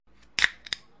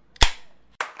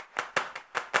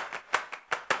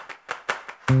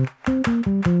G'day,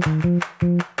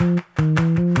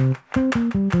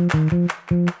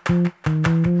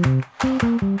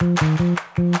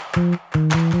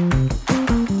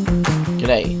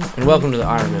 and welcome to the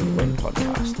I Remember When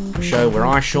podcast, a show where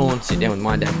I, Sean, sit down with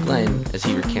my dad Glenn as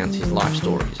he recounts his life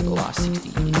stories of the last 60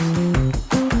 years.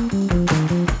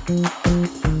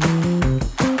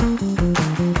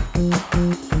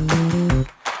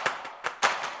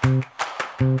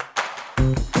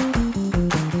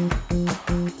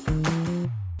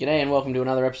 G'day, and welcome to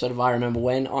another episode of I Remember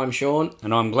When. I'm Sean.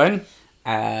 And I'm Glenn.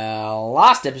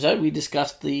 Last episode we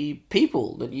discussed the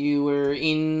people that you were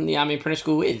in the Army Apprentice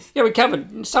School with. Yeah, we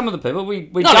covered some of the people.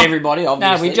 We Not jumped, everybody,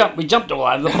 obviously. No, we jumped all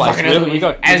over the place.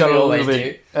 As we always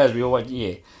do. As we always,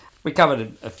 yeah. We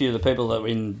covered a few of the people that were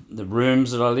in the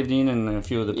rooms that I lived in, and a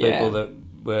few of the people that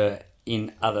were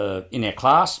in our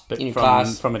class, but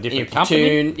from a different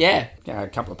company. Yeah. A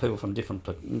couple of people from different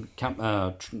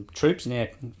troops in our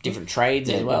Different trades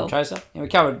as well. We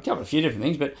covered a few different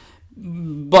things, but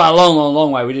by a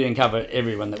long way, we didn't cover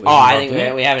everyone that we. I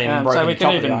think we haven't even broken the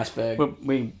top of the iceberg.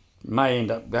 We may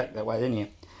end up back that way, anyhow.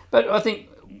 But I think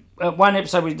one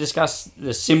episode we discussed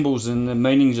the symbols and the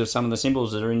meanings of some of the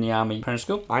symbols that are in the Army Apprentice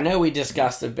School. I know we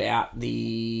discussed about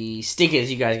the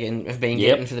stickers you guys have been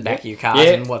getting for the back of your cars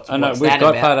and what's I know. We've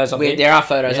got about. Photos up there. There are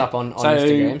photos up on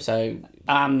Instagram. So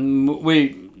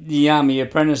the Army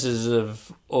apprentices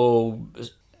of all,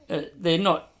 they're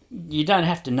not. You don't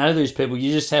have to know these people.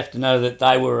 You just have to know that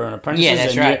they were an apprentice. Yeah,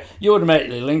 that's right. You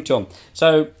automatically link to them.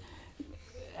 So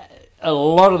a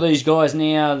lot of these guys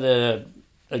now that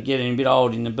are getting a bit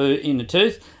old in the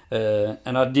tooth.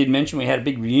 And I did mention we had a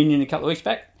big reunion a couple of weeks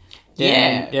back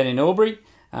down in Albury.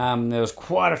 There was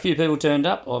quite a few people turned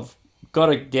up. I've got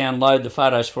to download the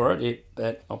photos for it,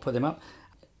 but I'll put them up.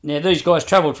 Now, these guys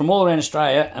travelled from all around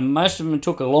Australia, and most of them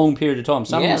took a long period of time,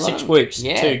 some of them 6 weeks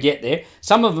to get there.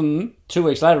 Some of them, 2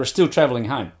 weeks later, are still travelling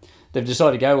home. They've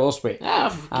decided to go elsewhere.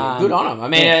 Oh, good on them. I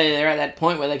mean, they're at that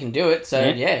point where they can do it,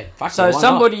 so So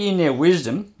somebody in their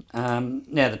wisdom, now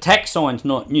the tax sign's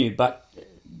not new, but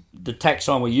the tax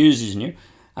sign we use is new.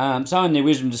 So in their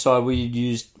wisdom decided we'd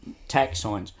use tax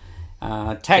signs.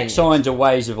 Tax signs are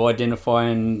ways of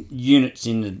identifying units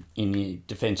in the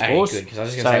Defence Force. Good, because I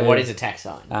was just going to say, what is a tax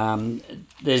sign?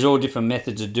 There's all different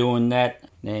methods of doing that.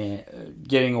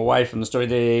 Getting away from the story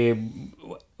there,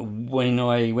 when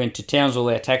I went to Townsville,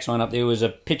 our tax sign up there was a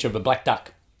picture of a black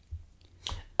duck.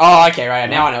 Oh, okay, right.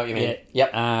 Now I know what you mean.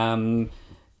 Yep.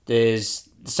 There's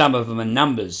some of them are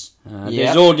numbers.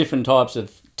 There's all different types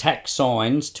of tax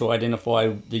signs to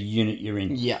identify the unit you're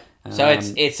in. Yeah. So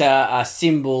it's a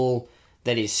symbol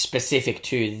that is specific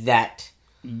to that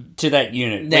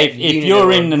unit. If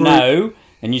you're in the know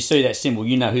and you see that symbol,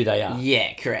 you know who they are.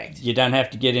 Yeah, correct. You don't have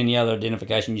to get any other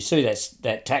identification. You see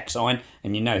that tax sign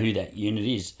and you know who that unit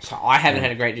is. So I haven't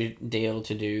had a great deal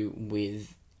to do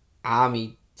with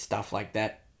Army stuff like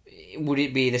that. Would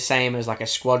it be the same as like a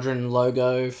squadron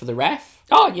logo for the RAF?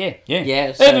 Oh, yeah.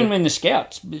 So even in the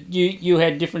Scouts, you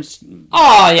had different.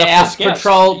 Our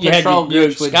patrol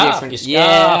groups were different. Your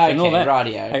scarf and all that.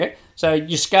 Radio. Okay, so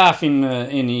your scarf in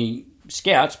the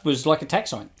Scouts was like a tax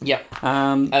sign. Yep.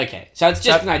 Okay, so it's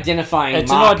just an identifying marker.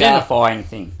 It's an identifying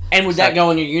thing. And would that go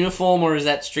on your uniform, or is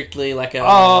that strictly like a?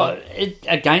 Oh, it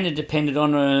depended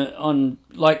on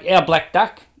like our black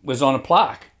duck was on a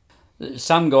plaque.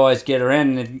 Some guys get around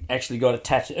and they've actually got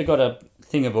a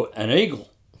thing of an eagle.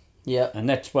 Yeah, and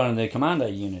that's one of the commando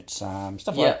units.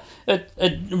 Stuff like that.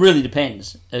 It really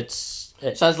depends. So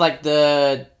it's like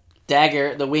the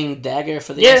dagger, the winged dagger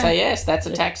for the SAS. That's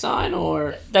a tax sign,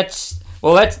 or that's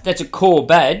a core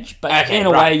badge, but in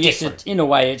a way, yes, in a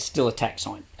way, it's still a tax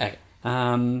sign. Okay.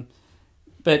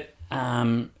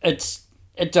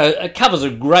 It covers a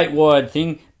great wide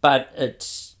thing, but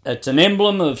it's an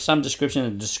emblem of some description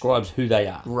that describes who they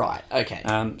are. Right. Okay.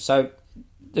 So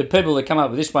the people that come up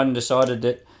with this one decided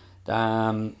that.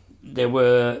 There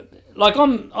were, like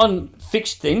on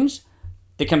fixed things,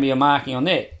 there can be a marking on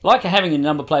there. Like having a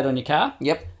number plate on your car.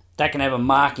 Yep. That can have a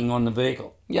marking on the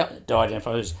vehicle. Yep. To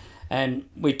identify those. And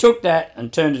we took that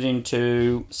and turned it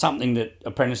into something that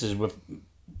apprentices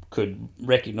could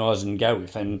recognise and go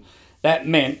with. And that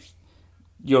meant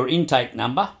your intake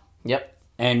number. Yep.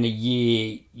 And the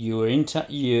year you were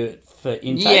for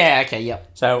intake. Yeah, okay,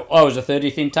 yep. So I was a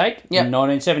 30th intake in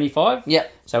 1975.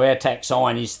 Yep. So our tax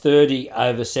sign is 30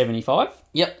 over 75.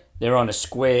 Yep. They're on a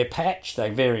square patch. They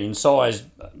vary in size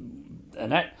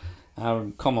and that.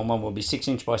 Common one will be 6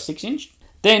 inch by 6 inch.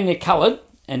 Then they're coloured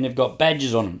and they've got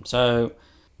badges on them. So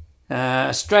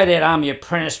straight out Army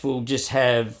apprentice will just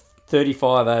have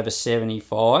 35 over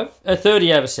 75,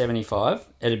 30 over 75.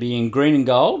 It'd be in green and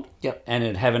gold. Yep. And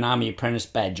it'd have an Army Apprentice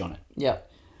badge on it. Yep.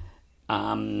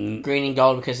 Green and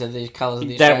gold because of the colours of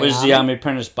the That Australian was Army. the Army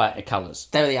Apprentice colours.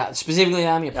 They were specifically the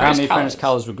Army Apprentice Army Apprentice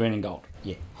colours. colours were green and gold.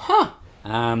 Yeah. Huh.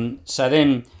 So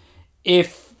then,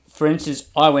 if, for instance,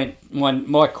 I went,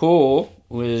 my corps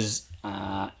was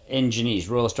engineers,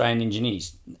 Royal Australian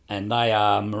Engineers, and they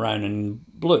are maroon and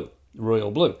blue,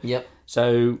 royal blue. Yep.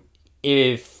 So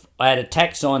if I had a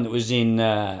tack sign that was in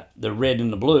the red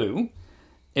and the blue,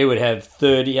 it would have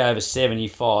 30 over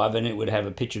 75, and it would have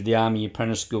a picture of the Army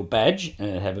Apprentice School badge, and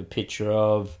it would have a picture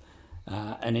of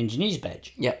an engineer's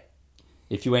badge. Yep.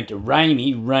 If you went to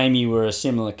Ramey were a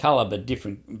similar colour but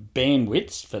different band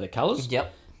widths for the colours.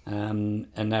 Yep. And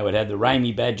they would have the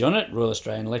Ramey badge on it, Royal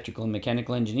Australian Electrical and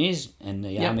Mechanical Engineers, and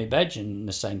the Army badge, and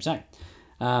the same.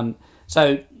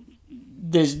 So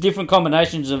there's different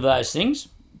combinations of those things,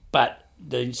 but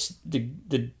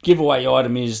the giveaway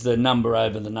item is the number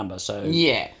over the number. So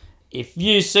Yeah. if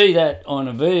you see that on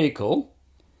a vehicle,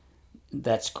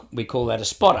 we call that a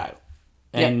spotto.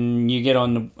 And you get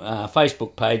on the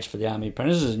Facebook page for the Army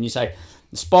Apprentices and you say,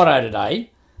 the spotto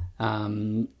today,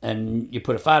 and you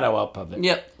put a photo up of it.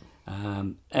 Yep.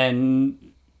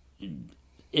 And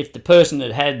if the person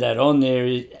that had that on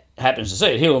there happens to see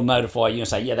it, he'll notify you and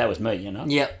say, yeah, that was me, you know.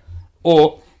 Yep.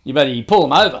 Or you better pull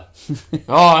them over.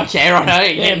 Oh, okay,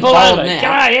 right. Yeah, pull over.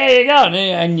 Come on, yeah, you go.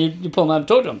 And you pull them over and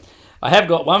talk to them. I have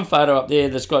got one photo up there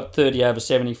that's got 30 over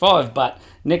 75, but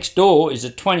next door is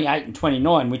a 28 and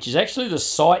 29, which is actually the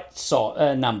site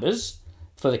numbers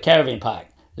for the caravan park.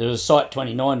 There was site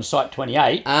 29 and site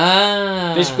 28.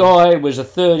 Ah. This guy was a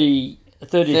 30th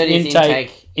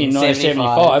intake in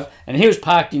 1975, and he was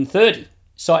parked in 30,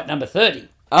 site number 30.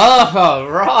 Oh,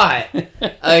 right.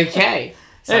 Okay.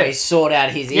 So Yeah. he sought out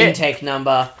his intake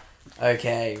number.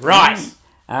 Okay, right.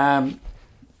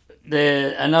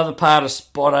 Another part of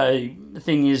Spotto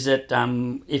thing is that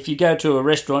if you go to a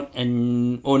restaurant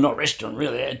or not restaurant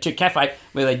really, to a cafe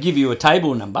where they give you a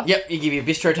table number. Yep, you give you a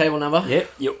bistro table number.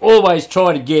 Yep, you always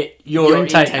try to get your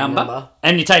intake number, number,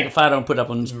 and you take a photo and put it up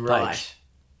on the right. page.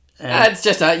 It's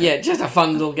just a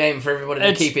fun little game for everybody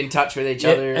to keep in touch with each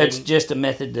other. It's just a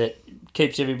method that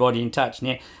keeps everybody in touch.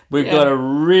 Now, we've got a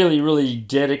really, really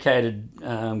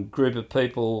dedicated group of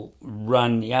people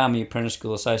run the Army Apprentice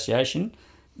School Association.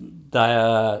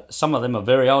 Some of them are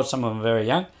very old, some of them are very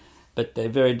young, but they're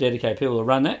very dedicated people who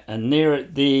run that, and they're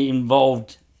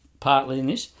involved partly in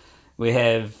this. We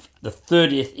have the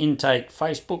 30th intake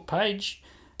Facebook page.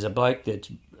 There's a bloke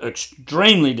that's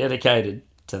extremely dedicated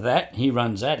to that. He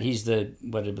runs that. He's the,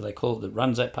 whatever they call it, that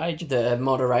runs that page. The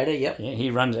moderator, yep. Yeah, he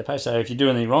runs that page. So if you do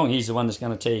anything wrong, he's the one that's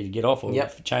going to tell you to get off or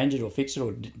change it or fix it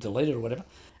or delete it or whatever.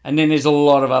 And then there's a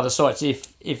lot of other sites.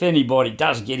 If anybody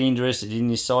does get interested in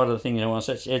this side of the thing, you know,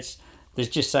 there's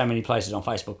just so many places on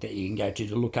Facebook that you can go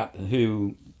to look up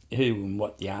who and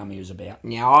what the army is about.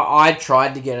 Now, I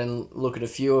tried to get and look at a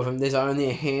few of them. There's only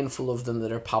a handful of them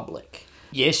that are public.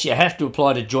 Yes, you have to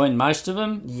apply to join most of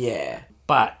them. Yeah.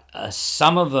 But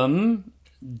some of them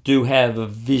do have a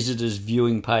visitors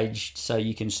viewing page so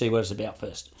you can see what it's about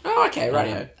first. Oh, okay,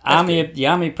 radio. The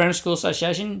Army Apprentice School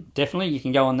Association, definitely. You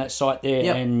can go on that site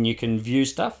there and you can view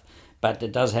stuff. But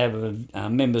it does have a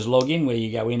members login where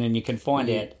you go in and you can find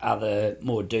out other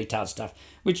more detailed stuff,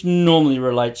 which normally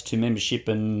relates to membership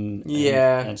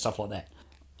and stuff like that.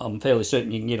 I'm fairly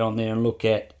certain you can get on there and look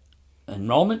at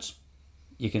enrolments.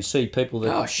 You can see people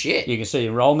that... Oh, shit. You can see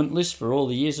enrolment lists for all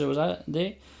the years that was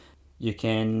there. You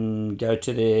can go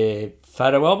to their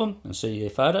photo album and see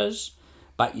their photos,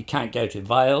 but you can't go to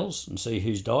Vales and see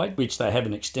who's died, which they have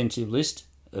an extensive list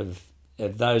of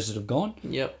those that have gone.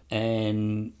 Yep.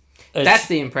 And... That's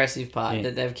the impressive part,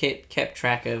 that they've kept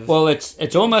track of. Well,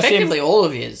 it's almost effectively all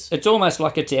of his. It's almost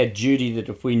like it's our duty that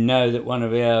if we know that one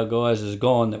of our guys is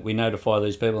gone, that we notify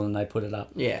these people and they put it up.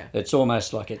 Yeah, it's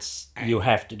almost like you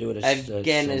have to do it. As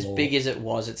big as it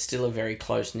was, it's still a very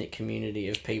close knit community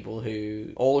of people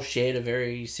who all shared a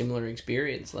very similar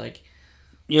experience. Like,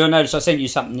 you'll notice I sent you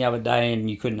something the other day and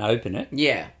you couldn't open it.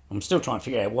 Yeah, I'm still trying to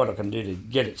figure out what I can do to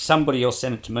get it. Somebody else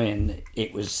sent it to me and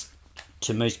it was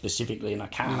to me specifically, and I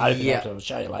can't open it, so I'll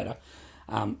show you later.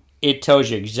 It tells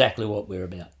you exactly what we're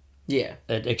about. Yeah.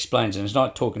 It explains, and it's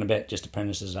not talking about just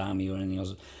apprentices, army, or anything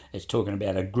else. It's talking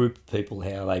about a group of people,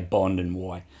 how they bond and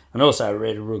why. And also I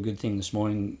read a real good thing this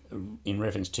morning in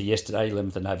reference to yesterday,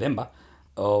 11th of November,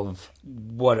 of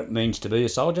what it means to be a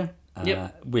soldier,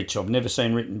 which I've never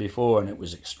seen written before, and it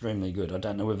was extremely good. I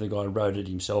don't know whether the guy wrote it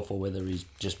himself or whether he's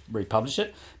just republished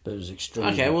it, but it was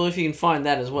extremely good. Well, if you can find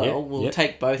that as well, we'll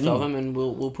take both of them and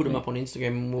we'll put them up on Instagram,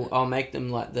 and I'll make them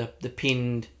like the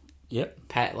pinned Yep.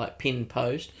 like pinned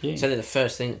post. Yeah. So they're the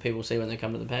first thing that people see when they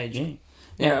come to the page. Yeah.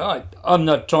 Now, I'm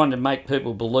not trying to make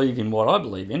people believe in what I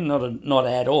believe in, not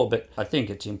at all, but I think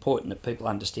it's important that people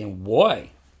understand why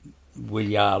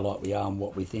we are like we are and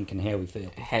what we think and how we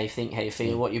feel. How you think, how you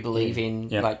feel, what you believe in.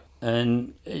 Yeah. Like,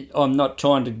 and I'm not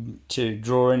trying to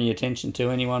draw any attention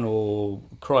to anyone or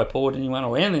cry poor to anyone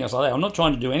or anything else like that. I'm not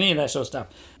trying to do any of that sort of stuff.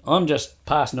 I'm just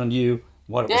passing on to you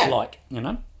what it was like,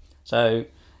 So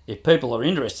if people are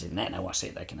interested in that, now I see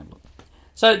it, they can have a look.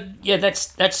 So, yeah,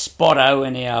 that's Spotto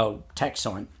and our tax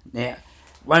sign. Now,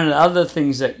 one of the other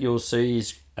things that you'll see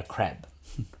is a crab.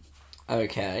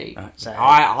 Okay. Right, so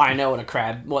I know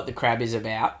what the crab is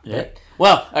about. Yeah.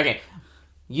 Okay.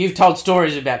 You've told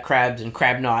stories about crabs and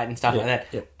crab night and stuff like that.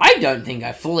 Yeah. I don't think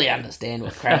I fully understand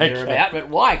what crabs are about, but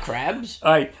why crabs?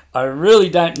 I really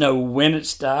don't know when it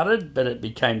started, but it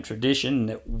became tradition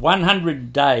that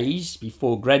 100 days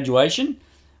before graduation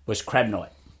was crab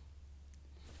night.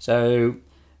 So,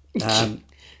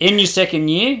 in your second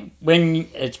year, when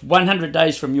it's 100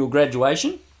 days from your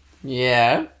graduation,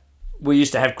 yeah, we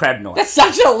used to have crab night. That's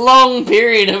such a long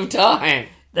period of time.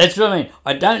 That's what I mean.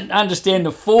 I don't understand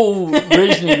the full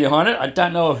reasoning behind it. I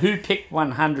don't know who picked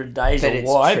 100 days but or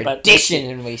why. Tradition, but tradition,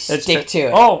 and we stick to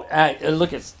it. Oh,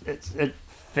 look, it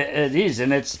is,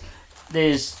 and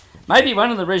there's maybe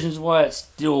one of the reasons why it's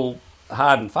still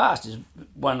hard and fast is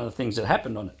one of the things that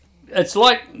happened on it. It's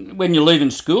like when you're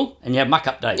leaving school and you have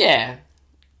muck-up day. Yeah.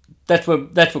 That's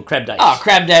what crab day is. Oh,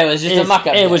 crab day was just a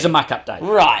muck-up day. It was a muck-up day.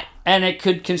 Right. And it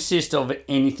could consist of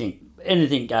anything.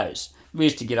 Anything goes. We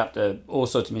used to get up to all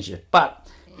sorts of mischief. But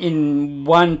in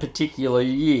one particular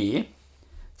year,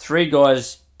 3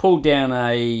 guys pulled down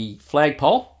a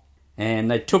flagpole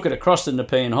and they took it across the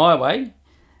Nepean Highway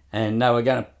and they were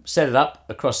going to set it up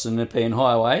across the Nepean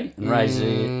Highway and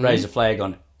raise a flag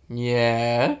on it.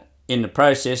 Yeah. In the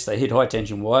process, they hit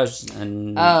high-tension wires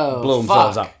and blew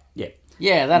themselves up. Yeah.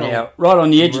 Yeah, that'll... Now, right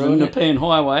on the edge of the Nepean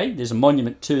Highway, there's a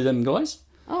monument to them guys.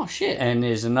 Oh, shit. And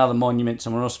there's another monument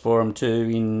somewhere else for them too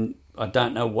in... I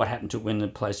don't know what happened to it when the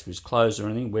place was closed or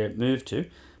anything, where it moved to,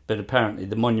 but apparently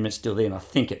the monument's still there and I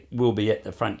think it will be at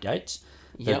the front gates.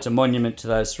 But it's a monument to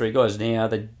those 3 guys. Now,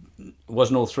 it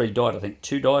wasn't all 3 died. I think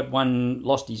 2 died, 1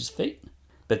 lost his feet.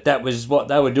 But that was what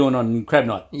they were doing on crab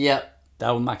night. Yep. They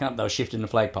were mucking up. They were shifting the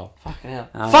flagpole. Fucking hell.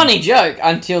 Funny joke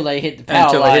until they hit the power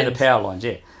lines. Until they hit the power lines,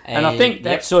 yeah. And I think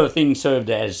that sort of thing served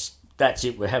as, that's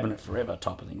it, we're having it forever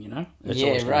type of thing, It's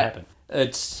always going to happen.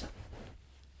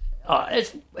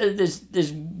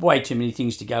 There's way too many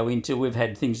things to go into. We've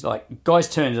had things like guys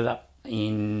turned it up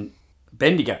in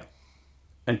Bendigo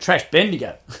and trashed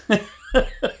Bendigo.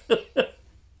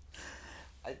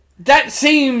 That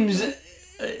seems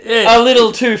a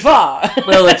little too far.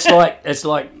 Well, it's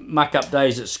like muck-up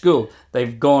days at school.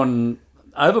 They've gone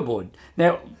overboard.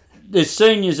 Now, the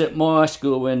seniors at my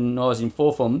school when I was in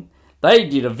 4th form, they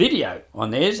did a video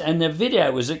on theirs, and the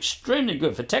video was extremely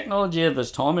good for technology of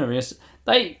this time.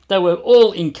 They were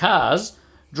all in cars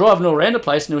driving all around the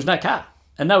place, and there was no car,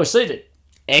 and they were seated.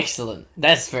 Excellent.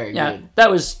 That's very good.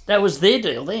 That was their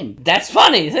deal then. That's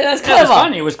funny. That's clever. That was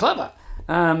funny. It was clever.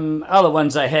 Other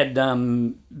ones they had.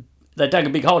 They dug a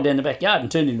big hole down the backyard and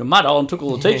turned it into a mud hole and took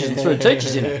all the teachers and threw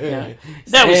teachers in it.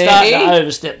 That was starting to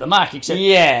overstep the mark, except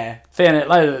found out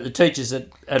later that the teachers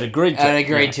had agreed to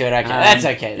it. Okay. That's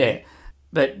okay then. Yeah.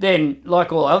 But then,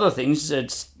 like all other things,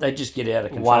 they just get out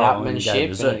of control.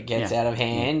 One-upmanship and it gets out of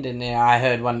hand. And now I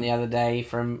heard one the other day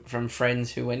from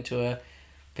friends who went to a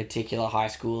particular high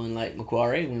school in Lake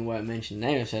Macquarie. We won't mention the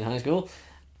name of said high school.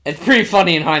 It's pretty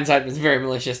funny in hindsight, but it's very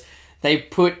malicious. They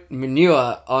put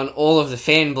manure on all of the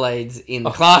fan blades in the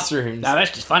classrooms. No,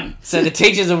 that's just funny. So the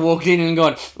teachers have walked in and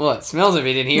gone, well, it smells a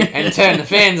bit in here, and turned the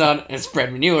fans on and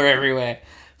spread manure everywhere.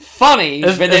 Funny,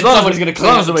 but then someone's going to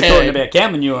clean up the as long as we're talking about cow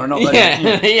manure or not.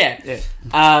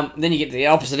 Yeah. Then you get to the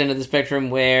opposite end of the spectrum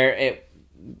where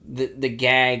the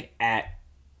gag at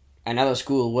another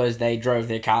school was they drove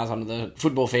their cars onto the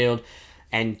football field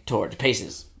and tore it to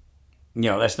pieces.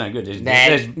 No, that's no good.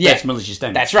 That's malicious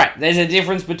damage. That's right. There's a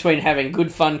difference between having good,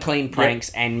 fun, clean pranks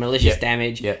and malicious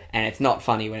damage, and it's not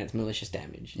funny when it's malicious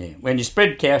damage. Yeah, when you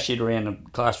spread cow shit around a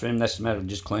classroom, that's the matter.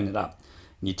 Just clean it up.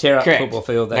 And you tear up the football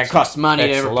field. That costs money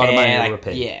to repair. A lot of money to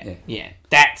repair. Yeah.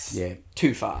 That's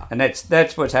too far. And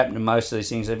that's what's happened to most of these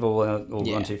things. They've all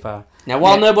gone too far. Now,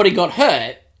 while nobody got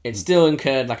hurt, it still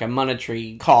incurred like a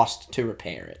monetary cost to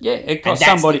repair it. Yeah, it cost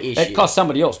somebody. It cost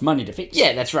somebody else money to fix.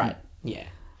 Yeah, that's right. Yeah.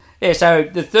 Yeah, so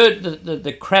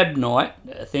the crab night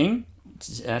thing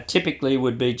typically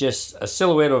would be just a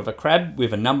silhouette of a crab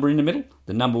with a number in the middle.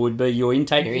 The number would be your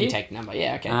intake year. Your intake number,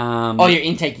 yeah, okay. Your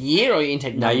intake year or your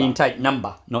intake number? No, your intake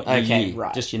number, not your year,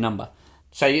 right. Just your number.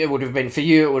 So it would have been, for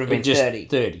you, it would have been just 30.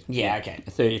 30. Yeah, okay.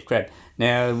 A 30th crab.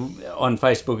 Now, on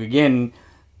Facebook again,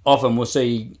 often we'll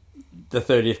see the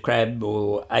 30th crab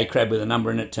or a crab with a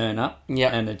number in it turn up.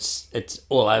 Yep. And it's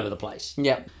all over the place.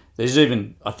 Yep. There's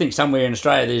even, I think somewhere in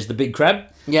Australia, there's the big crab.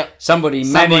 Yep. Somebody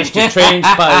managed to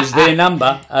transpose their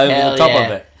number over Hell the top yeah.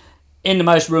 of it. In the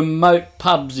most remote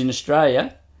pubs in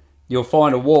Australia, you'll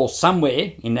find a wall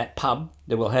somewhere in that pub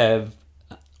that will have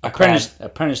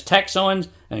apprentice tax signs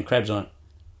and crabs on it.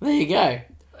 There you go.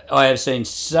 I have seen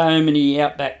so many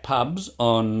outback pubs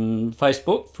on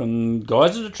Facebook from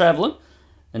guys that are travelling,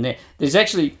 and there's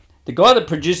actually the guy that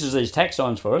produces these tax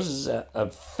signs for us is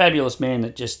a fabulous man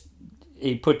that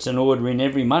he puts an order in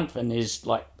every month, and there's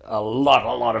like a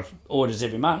lot of orders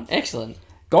every month. Excellent.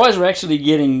 Guys are actually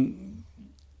getting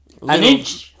an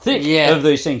inch thick of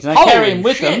these things, and they carry them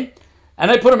with them, and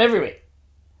they put them everywhere.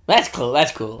 That's cool. I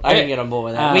can get on board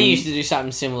with that. We used to do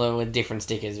something similar with different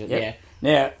stickers, but yeah.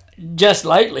 Now, just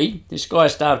lately, this guy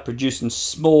started producing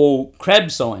small crab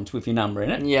signs with your number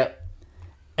in it. Yep.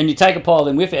 And you take a pile of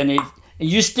them with it, and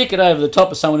you stick it over the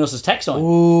top of someone else's tax sign.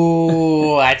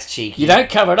 Ooh, that's cheeky. You don't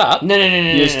cover it up. No.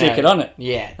 You stick it on it.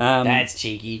 Yeah, that's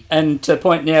cheeky. And to the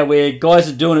point now where guys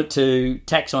are doing it to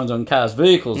tax signs on cars'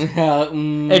 vehicles.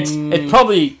 It's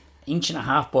probably inch and a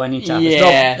half by an inch and a half.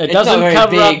 Yeah, it doesn't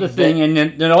cover big, up the thing,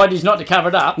 and the idea is not to cover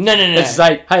it up. No. It's to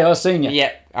say, hey, I've seen you.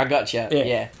 Yep, I got you.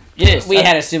 Yeah. Yes, we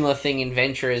had a similar thing in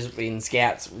Venturers in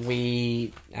Scouts.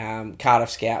 We, Cardiff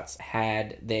Scouts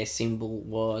had their symbol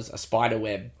was a spider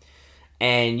web.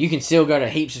 And you can still go to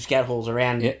heaps of scout halls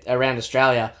around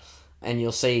Australia, and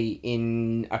you'll see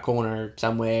in a corner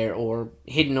somewhere or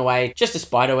hidden away just a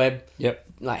spider web. Yep.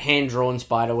 Like hand-drawn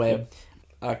spider web. Yep.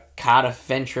 A Cardiff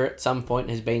Venture at some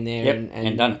point has been there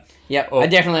and done it. Yep, I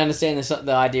definitely understand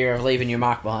the idea of leaving your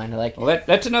mark behind. Well,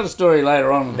 that's another story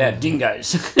later on about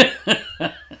dingoes.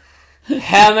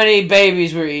 How many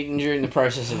babies were eaten during the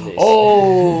process of this?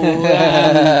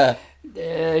 Oh,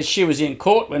 she was in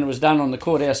court when it was done on the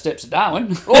courthouse steps at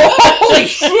Darwin. Oh, holy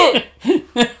shit!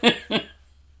 Okay,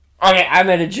 I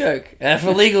made a joke.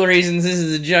 For legal reasons, this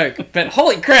is a joke. But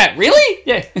holy crap, really?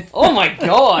 Yeah. Oh my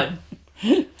god.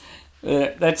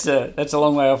 That's a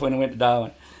long way off when I went to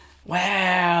Darwin.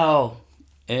 Wow.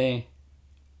 Yeah.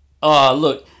 Oh,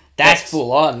 look. That's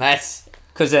full on. That's...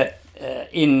 Because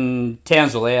in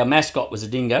Townsville, our mascot was a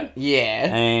dingo.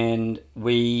 Yeah. And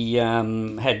we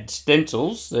had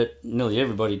stencils that nearly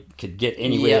everybody could get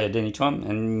anywhere at any time.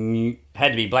 And you had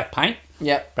to be black paint.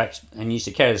 Yep. And you used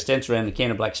to carry the stencil around the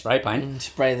can of black spray paint. And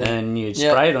spray them. And you'd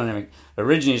spray it on everything.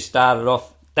 Originally it started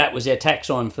off, that was our tax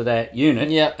sign for that unit.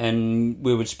 Yep. And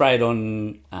we would spray it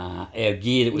on our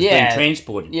gear that was being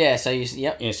transported. Yeah, so you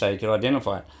so you could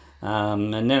identify it.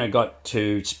 And then it got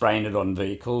to spraying it on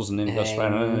vehicles, and then it got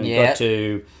sprayed on it. And it got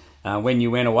to when you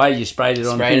went away, you sprayed it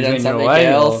on things when you were away.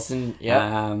 Else,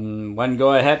 one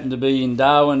guy happened to be in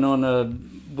Darwin on a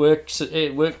work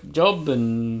job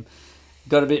and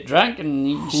got a bit drunk, and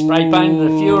he spray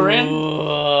painted a few around.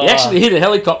 He actually hit a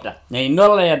helicopter. Now you're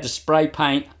not allowed to spray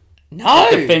paint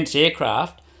defence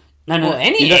aircraft. No,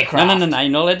 any aircraft. No. You're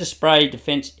not allowed to spray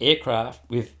defence aircraft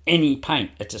with any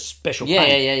paint. It's a special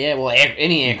paint. Yeah. Well,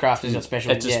 any aircraft is a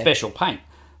special. It's a special paint.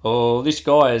 Oh, this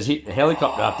guy has hit the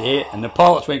helicopter up there, and the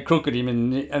pilots went crook at him,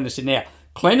 and they said, "Now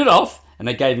clean it off." And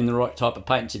they gave him the right type of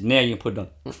paint and said, "Now you can put it on."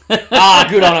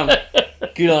 Good on him.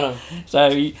 Good on him. So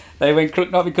they went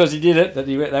crook, not because he did it, but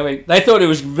they thought it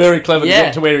was very clever to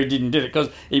get to where he didn't do it, because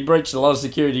he breached a lot of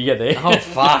security to get there. Oh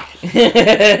fuck.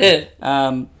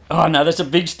 Oh no, that's a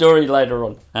big story later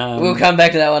on. We'll come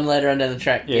back to that one later on down the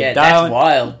track. Yeah, Darwin, that's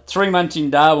wild. 3 months in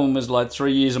Darwin was like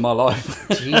 3 years of my life.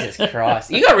 Jesus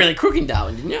Christ. You got really crook in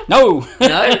Darwin, didn't you? No.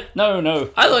 No? No.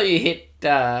 I thought you hit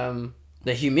the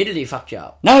humidity fucked you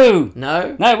up. No.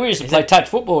 No? No, we used to play touch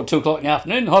football at 2 o'clock in the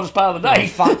afternoon, the hottest part of the day. Oh,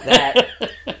 fuck that.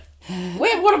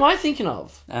 What am I thinking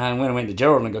of? When I went to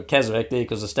Gerald and got Kazakh there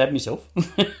because I stabbed myself.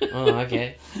 Oh,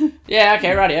 okay. Yeah,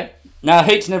 okay, rightio. No,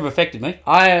 heat's never affected me.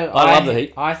 I love the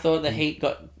heat. I thought the heat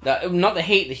got... not the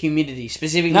heat, the humidity.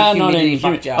 Specifically, the humidity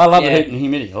fucked you up. I love the heat and the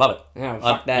humidity. I love it. Oh,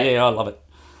 fuck that. Yeah, I love it.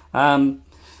 Oh,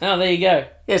 there you go.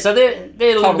 Yeah, so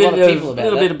they're a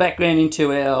little bit of background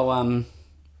into our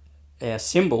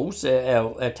symbols,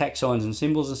 our tax signs and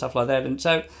symbols and stuff like that. And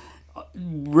so,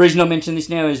 the reason I mention this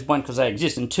now is, one, because they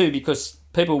exist, and two, because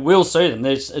people will see them.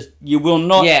 You will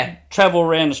not travel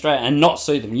around Australia and not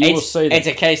see them. You will see them. It's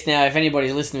a case now, if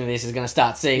anybody's listening to this, is going to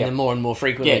start seeing them more and more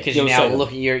frequently, because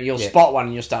you'll spot one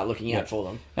and you'll start looking out for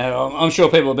them. I'm sure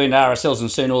people have been to RSLs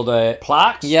and seen all the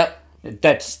plaques. Yep.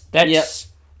 That's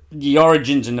the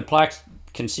origins, and the plaques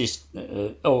exist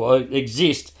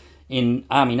in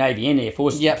Army, Navy and Air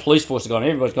Force. Yep. The police force have got them,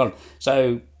 everybody's got them.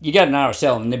 So you go to an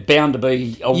RSL and they're bound to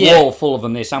be a Yeah. wall full of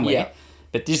them there somewhere. Yeah.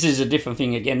 But this is a different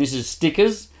thing again. This is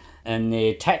stickers and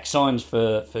they're tax signs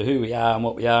for who we are and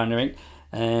what we are and everything.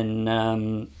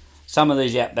 And some of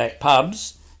these outback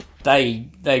pubs, they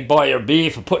buy you a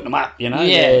beer for putting them up, you know.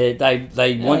 Yeah.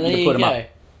 They want you to put them up.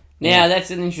 Now,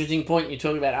 that's an interesting point. You're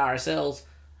talking about RSLs.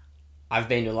 I've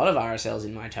been to a lot of RSLs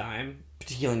in my time,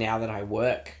 particularly now that I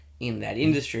work in that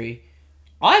industry.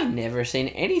 I've never seen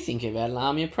anything about an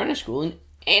Army Apprentice School in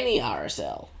any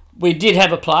RSL. We did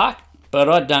have a plaque, but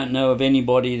I don't know of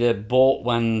anybody that bought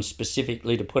one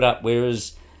specifically to put up,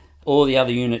 whereas all the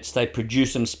other units, they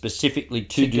produce them specifically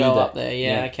to do go that. up there,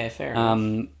 yeah, okay, fair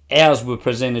enough. Ours were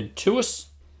presented to us.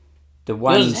 The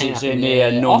ones hang that's up in in the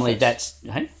there, normally office?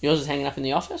 that's... Hey? Yours is hanging up in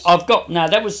the office? I got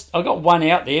one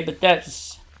out there, but that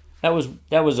was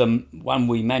one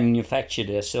we manufactured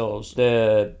ourselves.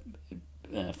 The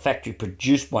factory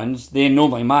produced ones, they're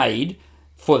normally made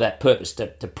for that purpose to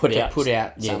put out. Put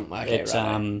out Yeah, some, okay,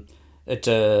 right.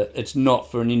 It's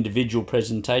not for an individual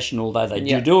presentation, although they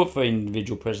do it for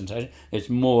individual presentation. It's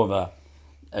more of a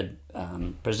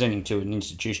presenting to an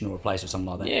institution or a place or something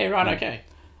like that. Yeah, right, okay.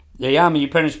 The Army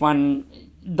Apprentice one,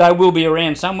 they will be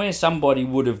around somewhere. Somebody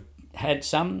would have had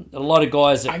some. A lot of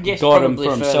guys that got them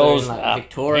for themselves. In, like,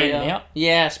 Victoria. Out.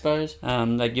 Yeah, I suppose.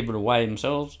 They give it away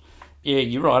themselves. Yeah,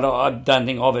 you're right. I don't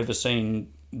think I've ever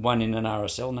seen one in an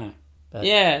RSL now. But,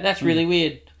 yeah, that's really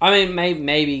weird. I mean,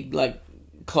 maybe like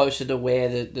closer to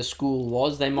where the school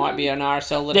was, there might be an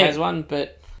RSL that has one,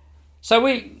 but... So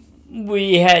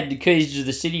we had the keys to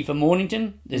the city for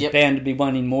Mornington. There's bound to be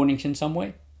one in Mornington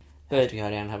somewhere. But have to go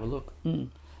down and have a look.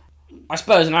 I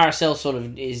suppose an RSL sort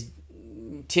of is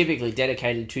typically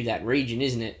dedicated to that region,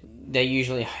 isn't it? They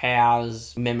usually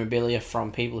house memorabilia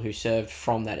from people who served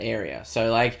from that area. So,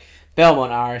 like,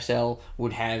 Belmont RSL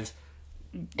would have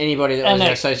anybody that was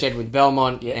associated with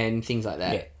Belmont and things like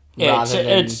that. Yeah,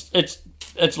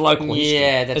 it's local history.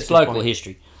 Yeah, that's it's local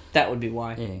history. That would be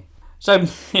why. Yeah. So,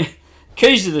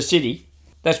 keys to the city,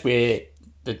 that's where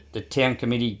the town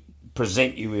committee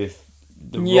present you with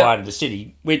the right of the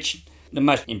city, which the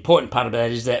most important part of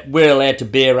that is that we're allowed to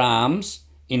bear arms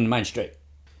in the main street.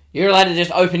 You're allowed to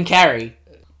just open carry?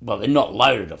 Well, they're not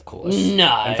loaded, of course.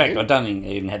 No. In fact, I don't think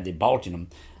they even had their bolt in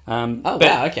them.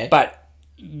 Wow, okay. But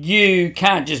you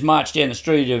can't just march down the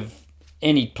street of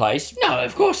any place. No,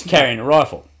 of course not. Carrying a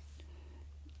rifle.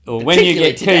 Or when you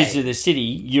get keys to the city,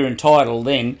 you're entitled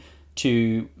then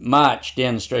to march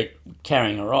down the street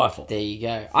carrying a rifle. There you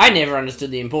go. I never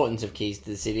understood the importance of keys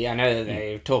to the city. I know that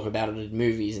they talk about it in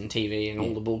movies and TV and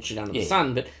all the bullshit under the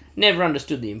sun, but never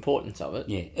understood the importance of it.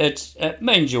 Yeah, it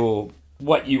means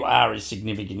what you are is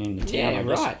significant in the town.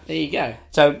 Yeah, right. There you go.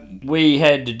 So we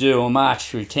had to do a march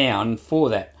through town for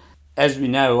that. As we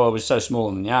know, I was so small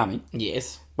in the army.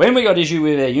 Yes. When we got issued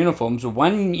with our uniforms,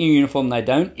 one uniform they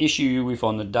don't issue you with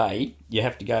on the day, you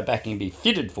have to go back and be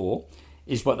fitted for,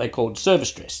 is what they called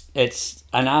service dress. It's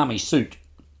an army suit.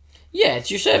 Yeah,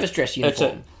 it's your service dress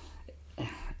uniform.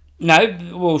 You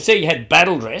had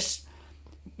battle dress,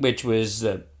 which was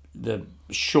the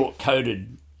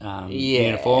short-coated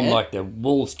uniform, like the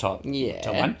Wolves type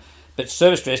one. But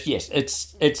service dress, yes,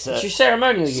 it's your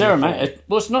ceremonial uniform.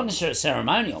 Well, it's not necessarily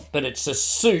ceremonial, but it's a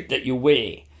suit that you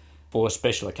wear for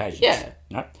special occasions. Yeah.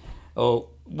 Right? Well,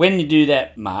 when you do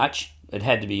that march, it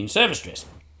had to be in service dress.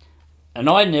 And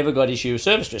I never got issued with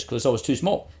service dress because I was too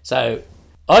small. So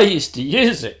I used to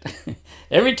use it.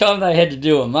 Every time they had to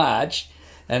do a march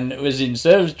and it was in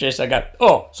service dress, I go,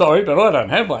 oh, sorry, but I don't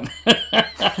have one.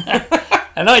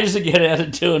 And I used to get out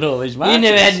and doing all these marches. You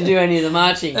never had to do any of the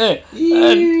marching.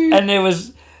 And there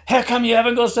was, how come you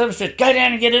haven't got service dress? Go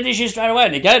down and get it issued straight away.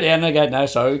 And they go down and they go, no,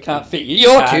 sorry, we can't fit you.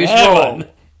 You're too small.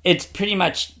 It's pretty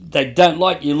much, they don't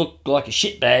like you look like a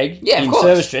shitbag in course.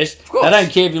 service dress. Of course. They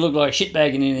don't care if you look like a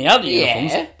shitbag in any other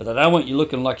uniforms, but they don't want you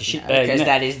looking like a shitbag. Because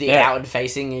that is the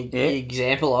outward-facing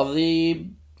example of the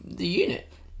unit.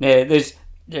 Now,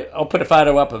 I'll put a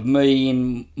photo up of me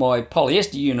in my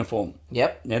polyester uniform.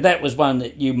 Yep. Now, that was one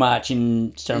that you march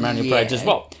in ceremonial parades as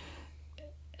well.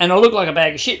 And I look like a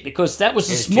bag of shit because that was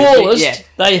the smallest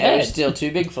they had. It was still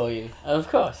too big for you. Of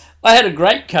course. I had a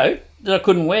great coat that I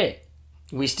couldn't wear.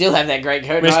 We still have that great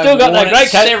coat. We've still got that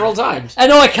great coat several times.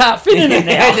 And I can't fit in it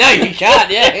now. No, you can't.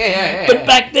 Yeah. But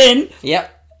back then,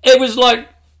 it was like,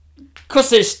 because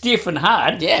they're stiff and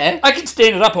hard, I could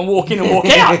stand it up and walk in and walk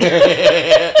out.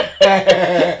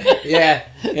 Yeah,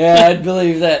 I'd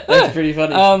believe that. That's pretty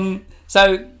funny.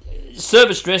 So,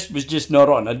 service dress was just not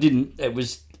on. I didn't, I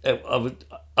looked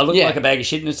like a bag of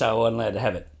shit and so I wasn't allowed to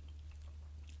have it.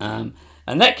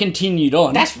 And that continued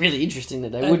on. That's really interesting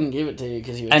that they wouldn't give it to you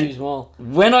because you were too small.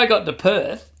 When I got to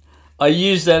Perth, I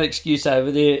used that excuse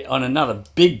over there on another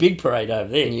big parade over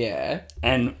there. Yeah.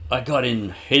 And I got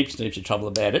in heaps of trouble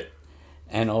about it.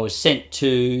 And I was sent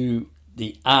to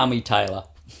the Army tailor.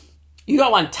 You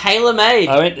got one tailor-made?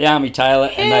 I went to the Army tailor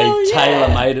and they Hell yeah.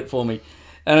 tailor-made it for me.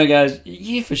 And I goes,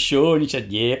 yeah, for sure. And he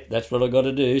said, yep, that's what I got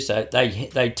to do. So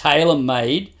they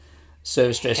tailor-made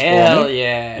service dress for me. Hell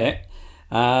yeah.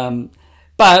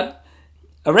 But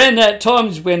around that time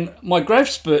is when my growth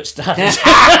spurt started.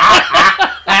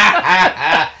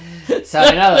 So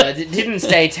in other words, it didn't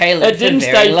stay tailored for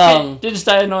very long. Didn't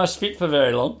stay a nice fit for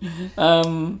very long.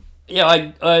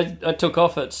 I took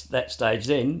off at that stage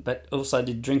then, but also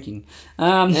did drinking.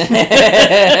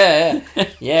 Yeah,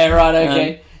 right,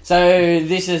 okay. So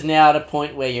this is now at a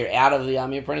point where you're out of the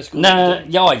Army Apprentice School? This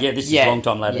is a long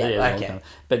time later. Okay.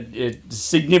 But the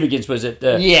significance was that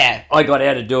I got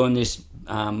out of doing this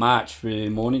march through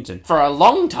Mornington. For a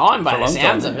long time, by the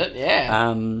sounds of it,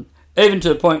 yeah. Even to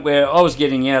the point where I was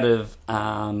getting out of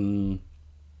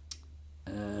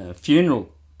funeral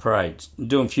parades,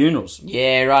 doing funerals.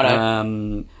 Yeah,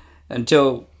 right.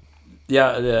 Until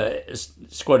the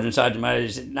squadron sergeant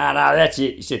major said, no, that's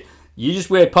it. He said, you just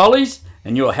wear pollies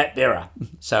and you're a hat bearer.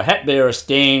 So hat bearer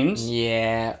stands.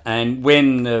 Yeah. And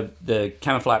when the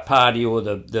camouflage party or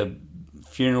the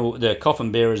funeral, the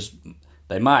coffin bearers,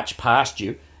 they march past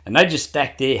you and they just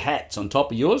stack their hats on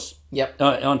top of yours. Yep.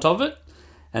 On top of it.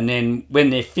 And then when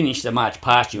they're finished, they march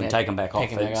past you and take them back off.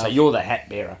 So you're the hat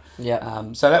bearer.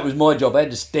 Yeah. So that was my job. I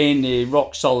had to stand there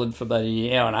rock solid for about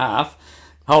an hour and a half,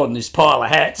 holding this pile of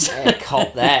hats. Yeah,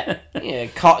 cop that. Yeah,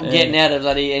 getting out of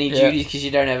bloody any duties because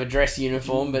you don't have a dress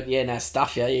uniform. But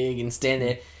stuff you. You can stand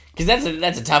there because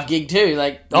that's a tough gig too.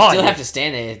 Like you still have to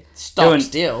stand there,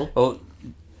 still. Well,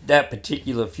 that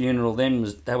particular funeral then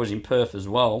was in Perth as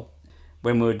well.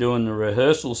 When we were doing the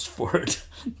rehearsals for it,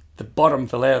 the bottom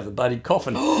fell out of the bloody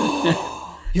coffin.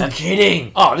 You're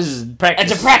kidding? Oh, this is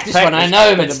practice. It's a practice one, I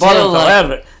know, but the bottom fell out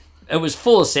of it. It was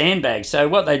full of sandbags. So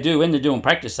what they do when they're doing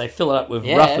practice, they fill it up with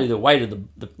roughly the weight of the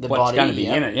what's body, going to be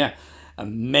in it. Yeah.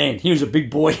 And man, he was a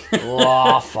big boy.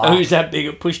 Oh, fuck. He was that big,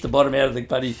 it pushed the bottom out of the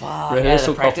bloody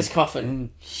rehearsal practice coffin.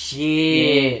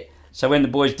 Shit. Yeah. So when the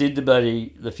boys did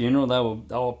the funeral,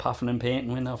 they were puffing and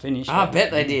panting when they were finished. I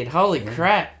bet they did. Holy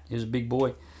crap. He was a big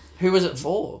boy. Who was it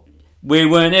for? We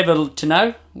weren't ever to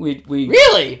know. We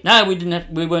Really? No, we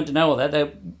didn't. We weren't to know all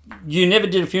that. You never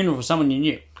did a funeral for someone you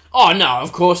knew. Oh no,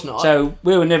 of course not. So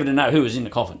we were never to know who was in the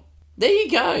coffin. There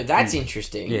you go. That's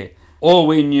interesting. Yeah. All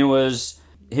we knew was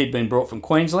he'd been brought from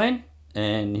Queensland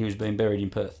and he was being buried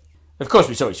in Perth. Of course,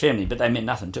 we saw his family, but they meant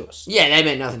nothing to us. Yeah, they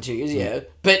meant nothing to you. Yeah,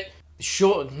 but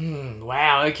sure.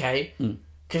 Wow. Okay.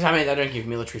 Because, I mean, they don't give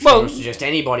military funerals to just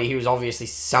anybody who was obviously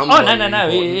somebody.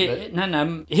 Oh,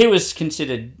 no. He was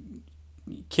considered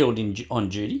killed on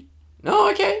duty.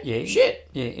 Oh, okay. Yeah. Shit.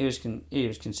 Yeah, he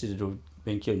was considered to have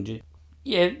been killed on duty.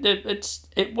 Yeah,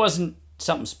 it wasn't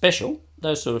something special.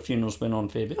 Those sort of funerals went on a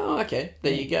fair bit. Oh, okay.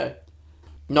 There you go.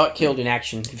 Not killed in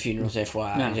action funerals,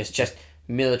 FYI. No. Just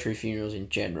military funerals in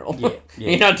general. Yeah.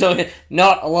 You're not talking...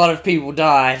 Not a lot of people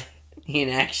died in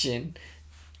action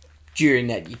during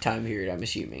that time period, I'm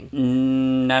assuming.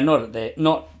 No, not at that.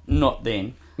 Not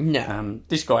then. No.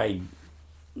 This guy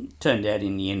turned out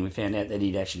in the end. We found out that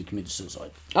he'd actually committed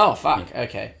suicide. Oh fuck! Yeah.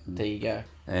 Okay, there you go.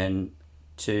 And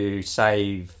to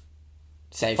save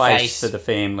face for the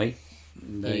family,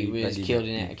 he was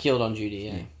killed on duty.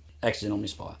 Yeah. Accidental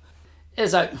misfire. Yeah,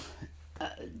 so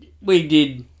we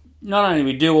did. Not only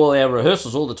we do all our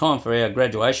rehearsals all the time for our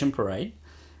graduation parade.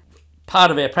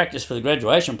 Part of our practice for the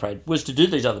graduation parade was to do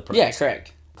these other parades. Yeah,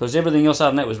 correct. Because everything else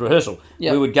other than that was rehearsal.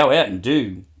 Yep. We would go out and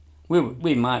do...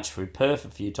 We marched through Perth a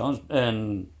few times,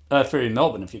 and through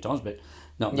Melbourne a few times, but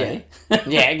not me.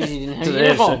 Yeah, because you didn't have a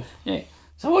uniform.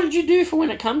 So what did you do for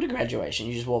when it come to graduation?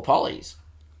 You just wore pollies?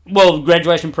 Well, the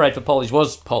graduation parade for pollies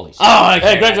was pollies. Oh,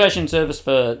 okay. Graduation service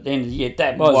for the end of the year,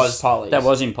 that was pollies. That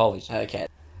was in pollies. Okay.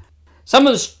 Some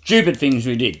of the stupid things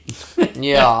we did.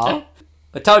 Yeah.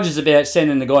 I told you about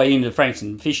sending the guy into the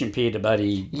Frankston fishing pier to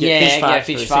get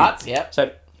fish farts. Yep.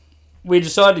 So we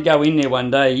decided to go in there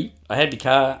one day. I had the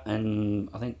car, and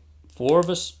I think 4 of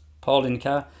us piled in the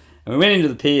car, and we went into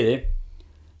the pier there.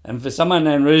 And for some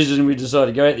unknown reason, we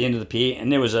decided to go out the end of the pier,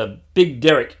 and there was a big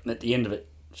derrick at the end of it.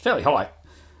 It's fairly high,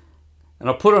 and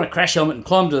I put on a crash helmet and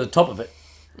climbed to the top of it.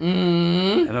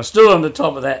 And I stood on the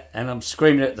top of that, and I'm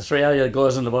screaming at the 3 other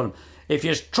guys on the bottom, "If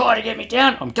you try to get me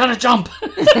down, I'm gonna jump."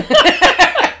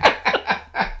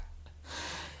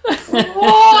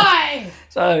 Why?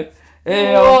 So,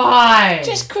 why?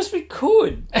 Just because we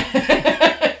could.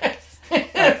 It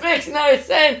makes no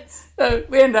sense. So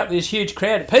we ended up with this huge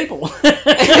crowd of people.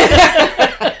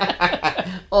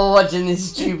 Or watching this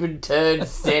stupid turd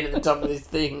stand at the top of this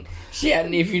thing,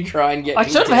 shouting if you try and get. I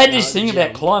sort of had this thing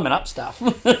about climbing up stuff.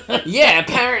 Yeah,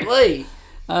 apparently.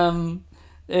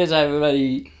 There's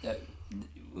everybody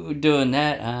doing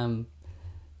that.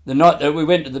 The night that we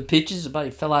went to the pitches, the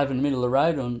buddy fell over in the middle of the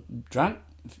road on drunk.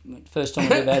 First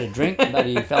time I ever had a drink, the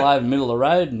buddy fell over in the middle of the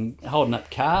road and holding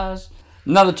up cars.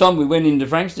 Another time we went into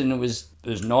Frankston, it was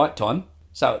night time.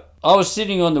 So I was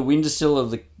sitting on the windowsill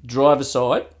of the driver's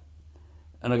side,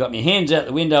 and I got my hands out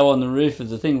the window on the roof of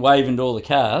the thing, waving to all the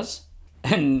cars.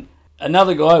 And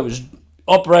another guy was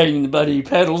operating the bloody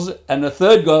pedals, and the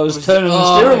third guy was turning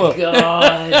the steering wheel. Oh,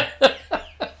 God.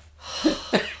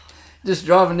 Just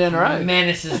driving down the road.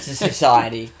 Menaces to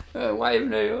society.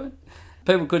 Waving to everyone.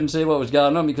 People couldn't see what was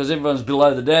going on because everyone's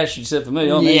below the dash except for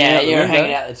me. I'm You're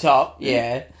hanging out the top.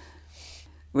 Yeah.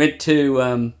 Went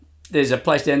to, there's a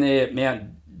place down there at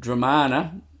Mount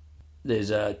Dramana.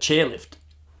 There's a chairlift.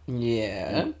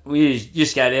 Yeah. We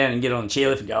just go down and get on the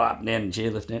chairlift and go up and down the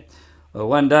chairlift now. Well,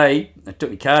 one day, I took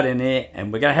my car down there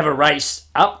and we're going to have a race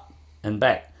up and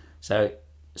back. So,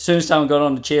 as soon as someone got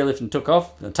on the chairlift and took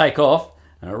off, and take off,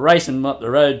 and I raced them up the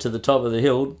road to the top of the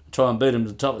hill, try and beat them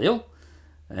to the top of the hill.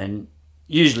 And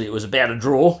usually it was about a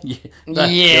draw. By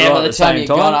the time you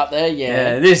got up there,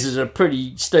 yeah. This is a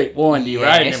pretty steep, windy road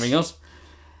and everything else.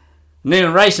 And then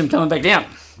I raced them coming back down.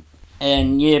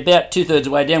 And about 2/3 of the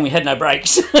way down, we had no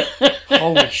brakes.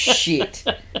 Holy shit.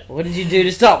 What did you do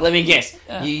to stop? Let me guess.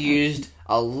 You used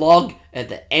a log at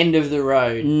the end of the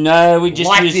road. No, we just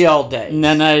like used... the old days.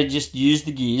 No, just used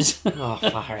the gears. Oh,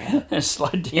 far out. And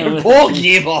slowed down. Your poor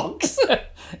gearbox.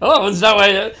 Oh, there was no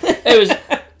way... It was...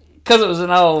 Because it was an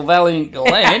old Valiant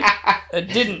Land,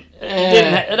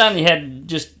 it only had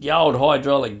just the old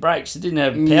hydraulic brakes. It didn't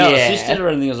have power assisted or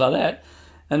anything like that.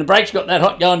 And the brakes got that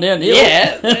hot going down the hill.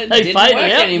 Yeah, it didn't work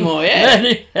anymore, yeah.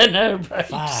 They had no brakes.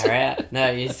 Far out. No,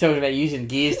 you're talking about using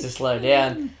gears to slow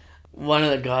down. One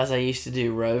of the guys I used to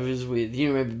do rovers with,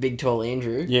 you remember Big Tall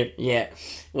Andrew? Yep. Yeah.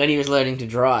 When he was learning to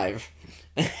drive,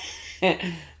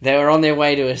 they were on their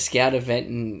way to a scout event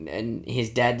and his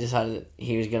dad decided that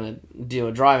he was going to do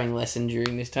a driving lesson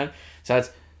during this time. So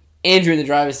it's Andrew in the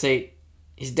driver's seat,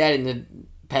 his dad in the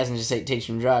passenger seat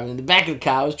teaching him to drive, and in the back of the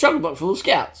car was a chocolate block full of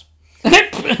scouts.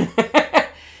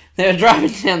 They were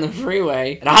driving down the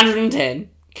freeway at 110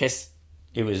 because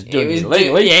he was doing it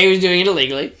illegally. He was doing it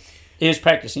illegally. He was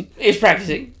practicing.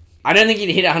 I don't think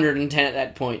he'd hit 110 at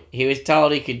that point. He was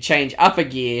told he could change up a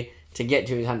gear to get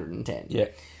to his 110. Yeah.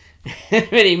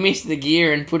 But he missed the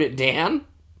gear and put it down.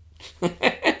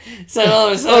 So all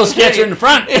of a sudden... All the scouts are in the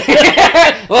front.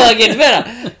 Well, it gets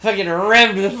better. Fucking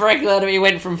revved the freak out of me. He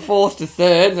went from 4th to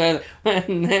 3rd. So,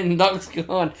 and then Doc's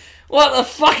gone, what the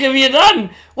fuck have you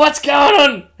done? What's going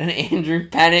on? And Andrew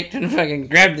panicked and fucking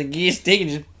grabbed the gear stick and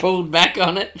just pulled back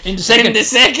on it. Into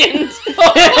second.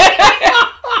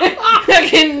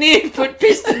 Fucking near put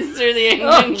pistons through the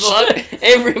engine block.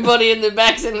 Everybody in the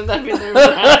back's ended up in the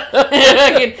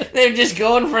front. They've just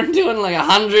gone from doing like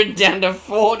 100 down to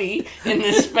 40 in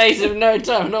the space of no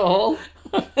time at all.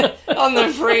 On the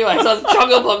freeway, so it's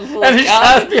chocolate block full of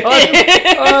cars behind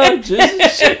him. Oh,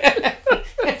 Jesus.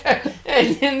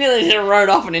 And nearly just rode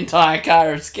off an entire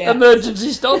car of scouts.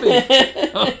 Emergency stopping.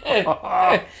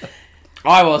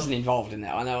 I wasn't involved in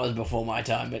that one. That was before my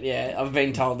time. But yeah, I've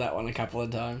been told that one a couple of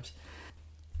times.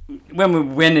 When we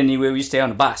went anywhere, we used to stay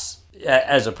on a bus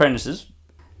as apprentices.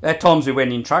 At times we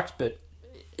went in trucks, but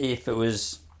if it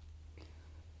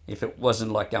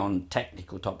wasn't like going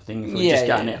tactical type of thing, if we were just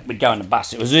going out, we'd go in a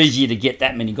bus. It was easier to get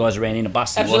that many guys around in a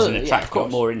bus than it was in a truck. Got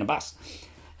more in a bus.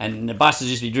 And the buses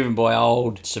used to be driven by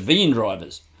old civilian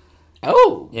drivers.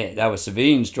 Oh. Yeah, they were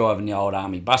civilians driving the old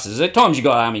army buses. At times you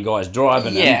got army guys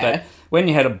driving them, but when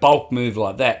you had a bulk move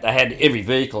like that, they had every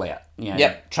vehicle out. You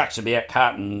know, trucks would be out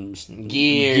carting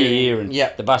gear and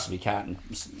the bus would be carting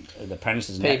the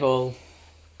apprentices and people.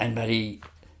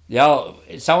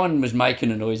 Someone was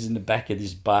making a noise in the back of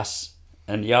this bus,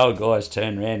 and the old guys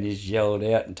turned around and just yelled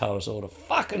out and told us all to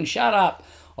fucking shut up.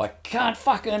 I can't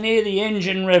fucking hear the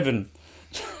engine revving.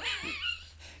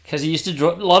 Because he used to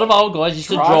drive, a lot of old guys used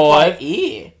to drive by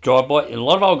ear. A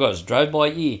lot of old guys drove by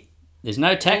ear. There's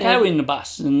no tacho in the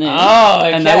bus. And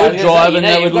and they would drive and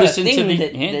they would listen to the...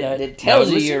 That tells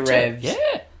you your revs.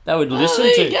 Yeah. They would listen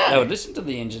to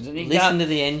the engines. And listen to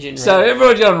the engine. So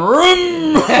everyone's going,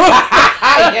 room.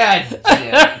 Okay.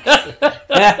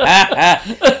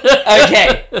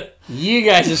 You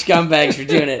guys are scumbags for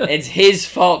doing it. It's his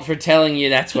fault for telling you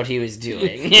that's what he was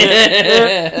doing.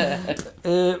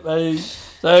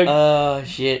 Oh,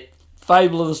 shit.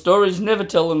 fable of the story is never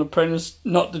tell an apprentice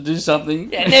not to do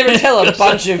something. Yeah, never tell a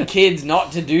bunch of kids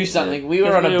not to do something. We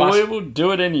were on a bus. We will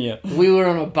do it anyhow. We were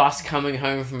on a bus coming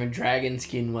home from a dragon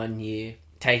skin one year,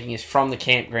 taking us from the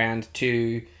campground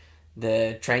to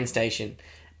the train station,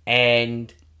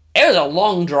 and it was a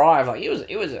long drive. Like it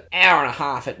was an hour and a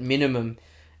half at minimum,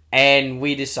 and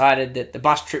we decided that the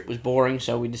bus trip was boring,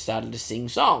 so we decided to sing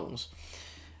songs.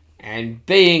 And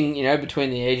being,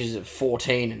 between the ages of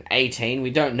 14 and 18,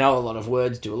 we don't know a lot of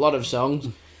words to a lot of songs.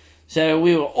 So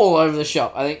we were all over the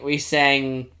shop. I think we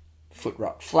sang Foot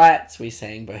Rock Flats, we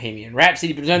sang Bohemian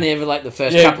Rhapsody, but it was only ever like the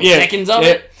first couple of seconds of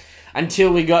it,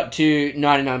 until we got to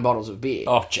 99 bottles of beer.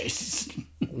 Oh, Jesus.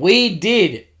 We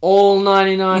did all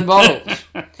 99 bottles.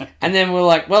 And then we're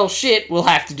like, well, shit, we'll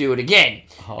have to do it again.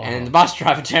 Oh. And then the bus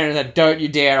driver turned and said, don't you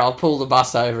dare, I'll pull the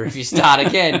bus over if you start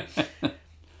again.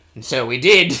 And so we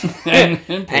did. And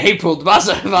he pulled the bus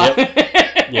over.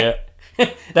 Yep.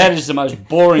 Yeah. That is the most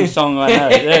boring song I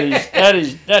know.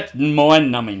 That's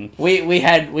mind numbing. We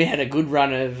had a good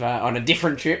run of on a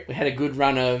different trip. We had a good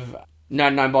run of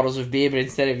 99 bottles of beer, but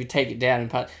instead of you take it down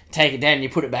and you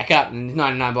put it back up, and there's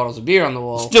 99 bottles of beer on the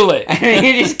wall. Still there. And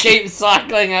you just keep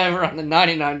cycling over on the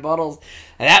 99 bottles.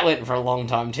 And that went for a long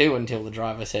time too, until the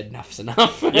driver said enough's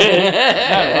enough.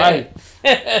 Yeah. No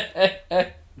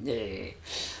way. Yeah.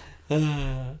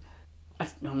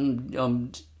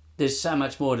 There's so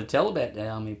much more to tell about the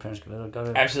Army Apprentice School. I've got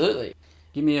to Absolutely.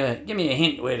 Give me a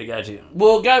hint where to go to.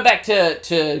 We'll go back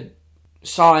to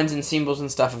signs and symbols and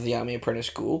stuff of the Army Apprentice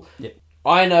School. Yep.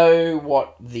 I know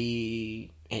what the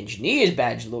engineer's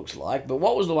badge looks like, but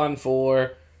what was the one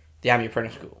for the Army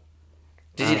Apprentice School?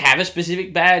 Does it have a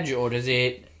specific badge, or does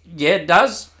it? Yeah, it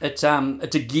does. It's a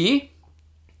gear.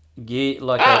 Gear,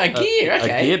 like a gear,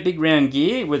 okay. A gear, big round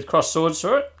gear with cross swords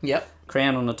through it. Yep.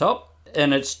 Crown on the top,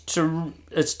 and it's to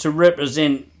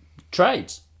represent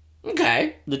trades.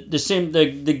 Okay.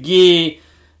 The gear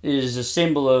is a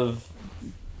symbol of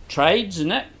trades, and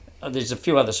that there's a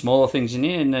few other smaller things in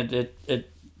here, and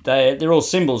they're all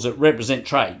symbols that represent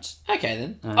trades. Okay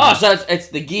then. So it's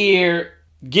the gear.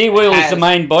 Gear wheel is the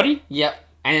main body. Yep.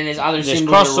 And then there's other symbols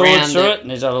cross swords through it, and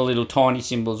there's other little tiny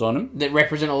symbols on them that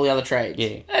represent all the other trades.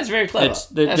 Yeah, that's very clever.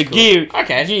 That's cool. gear.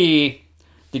 Okay.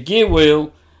 The gear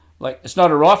wheel, like it's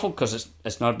not a rifle because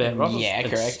it's not about rifles. Yeah,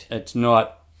 correct. It's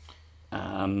not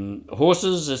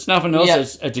horses. It's nothing else. Yep.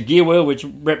 It's a gear wheel which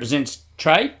represents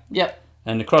trade. Yep.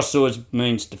 And the cross swords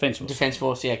means defence force. Defence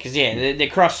force, yeah, because the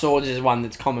cross swords is one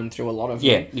that's common through a lot of them.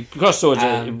 Yeah, the cross swords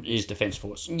is defence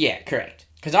force. Yeah, correct.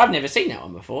 Because I've never seen that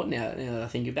one before, now that I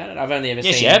think about it. I've only ever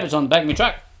seen... Yes, you have. It's on the back of my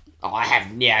truck. Oh, I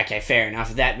have. Yeah, okay, fair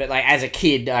enough. That, but like as a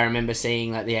kid, I remember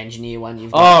seeing like the engineer one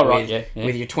you've got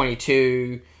with your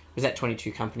 22... Was that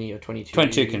 22 company or 22...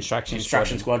 22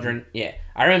 construction squadron. Yeah.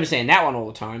 I remember seeing that one all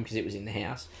the time because it was in the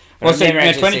house. But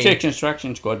well, 22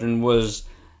 construction squadron was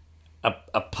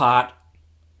a part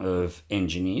of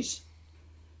engineers.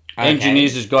 Okay.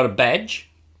 Engineers has got a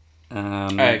badge.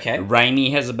 Okay.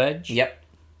 Rainey has a badge. Yep.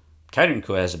 Catering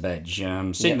Corps has a badge.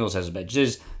 Signals has a badge.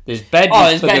 There's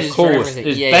badges for the cause.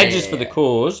 There's badges for the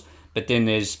cause, but then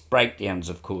there's breakdowns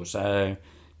of course. So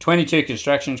 22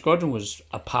 Construction Squadron was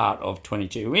a part of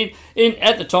 22.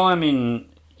 At the time in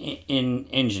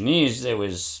engineers, there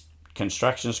was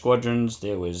construction squadrons,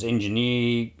 there was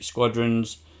engineer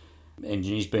squadrons,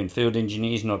 engineers being field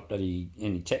engineers, not any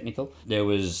technical. There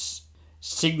was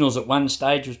signals at one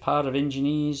stage was part of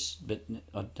engineers, but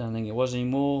I don't think it was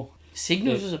anymore.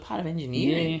 Signals was a part of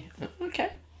engineering? Yeah. Okay.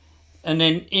 And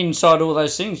then inside all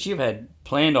those things, you've had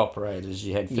plant operators,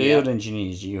 you had field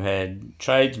engineers, you had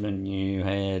tradesmen, you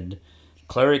had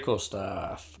clerical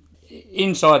staff.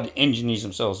 Inside engineers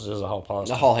themselves, there's a whole pile of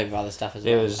stuff. A whole heap of other stuff as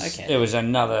well. There was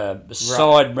another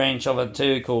side branch of it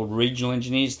too called regional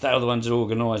engineers. They were the ones that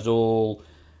organised all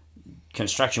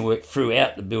construction work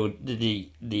throughout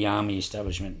the army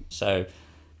establishment. So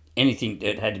anything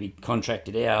that had to be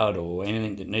contracted out or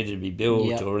anything that needed to be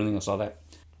built or anything else like that.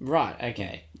 Right,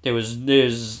 okay. There's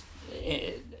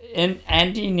and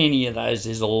in any of those,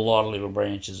 there's a lot of little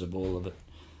branches of all of it.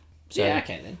 So, yeah,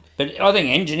 okay then. But I think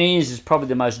engineers is probably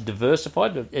the most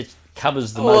diversified, but it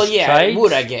covers the most trades. Well, yeah, trades. it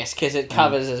would, I guess, because it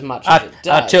covers as much as it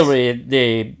does. Artillery,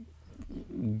 they're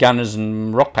gunners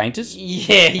and rock painters.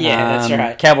 Yeah, that's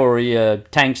right. Cavalry,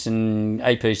 tanks and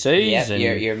APCs. Yeah,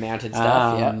 and, your mounted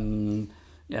stuff,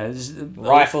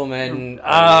 riflemen.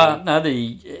 No,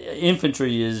 the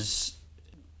infantry is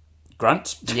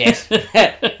grunts. Yes.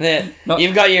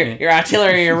 You've got your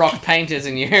artillery, your rock painters,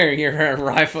 and your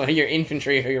rifle, your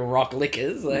infantry, or your rock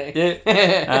lickers.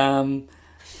 Yeah.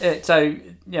 So,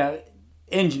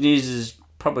 engineers is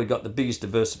probably got the biggest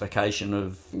diversification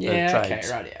of Yeah,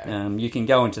 trades. okay, right, You can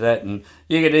go into that, and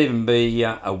you could even be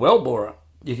a well borer.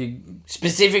 You could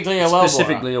specifically a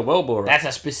well borer. That's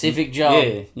a specific job.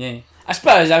 Yeah. I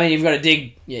suppose. I mean, you've got to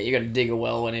dig. Yeah, you got to dig a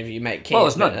well whenever you make camp. Well,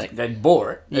 it's not they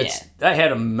bore it. They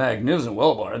had a magnificent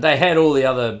well borer. They had all the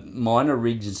other minor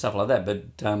rigs and stuff like that,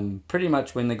 but pretty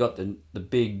much when they got the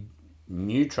big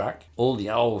new truck, all the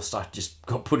old stuff just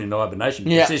got put into hibernation.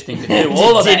 Yeah. This thing could do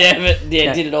all of that.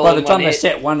 Did it all. By the time they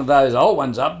set one of those old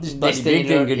ones up, this bloody big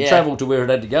thing could travel to where it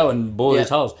had to go and bore these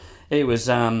holes. It was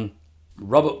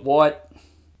Robert White.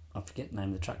 I forget the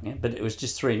name of the truck now, but it was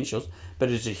just 3 initials. But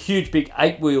it was a huge, big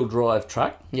 8-wheel drive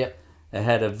truck. Yep. It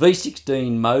had a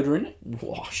V16 motor in it.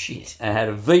 Oh, shit. It had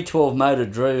a V12 motor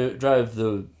drove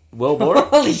the well borer.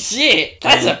 Holy shit.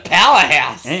 That's a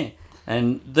powerhouse. Yeah.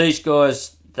 And these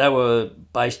guys, they were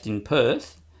based in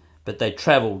Perth, but they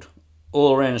travelled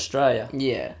all around Australia.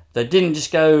 Yeah. They didn't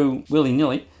just go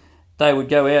willy-nilly. They would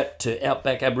go out to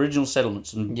outback Aboriginal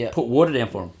settlements and put water down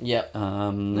for them. Yep.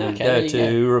 They'd go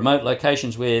to remote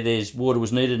locations where there's water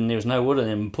was needed and there was no water,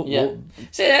 and put water.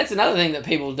 See, that's another thing that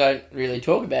people don't really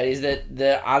talk about, is that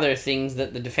the other things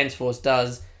that the Defence Force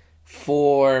does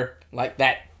for like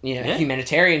that,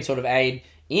 humanitarian sort of aid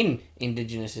in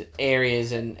Indigenous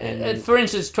areas and for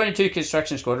instance, 22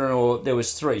 Construction Squadron, or there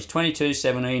was 3, 22,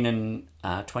 17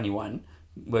 and 21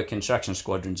 were construction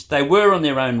squadrons. They were on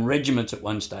their own regiments at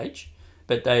one stage,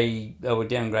 but they were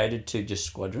downgraded to just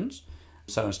squadrons.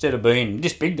 So instead of being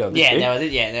this big, they were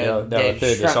a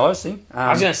third the size thing.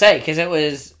 I was going to say, because it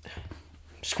was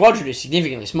squadron is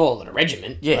significantly smaller than a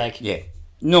regiment. Yeah.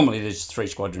 Normally there's 3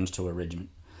 squadrons to a regiment.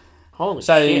 Holy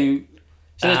shit.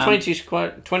 So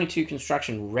there's 22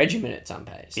 construction regiment at some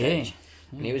stage. Yeah.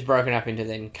 And it was broken up into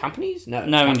then companies? No,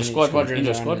 into squadrons.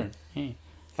 Into a squadron. Yeah.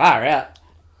 Far out.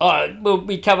 Oh, well,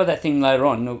 we cover that thing later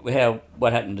on,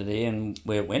 what happened to there and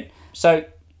where it went. So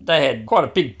they had quite a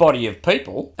big body of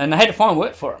people, and they had to find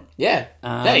work for them. Yeah.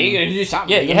 You got to do something.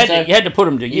 Yeah, you had to put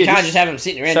them to use. You can't just have them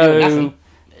sitting around doing nothing.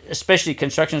 Especially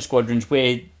construction squadrons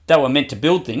where they were meant to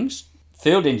build things,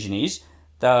 field engineers,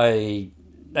 they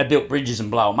built bridges and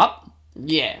blow them up.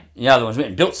 Yeah. The other ones went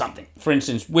and built something. For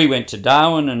instance, we went to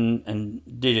Darwin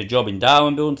and did a job in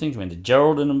Darwin building things. We went to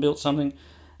Geraldton and built something.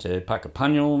 To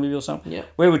Puckapunyal and or something. Yeah.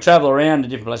 We would travel around to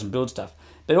different places and build stuff.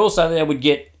 But also they would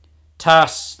get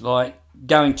tasks like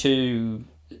going to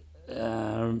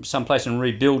some place and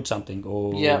rebuild something,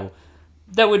 or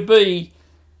that would be.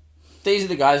 These are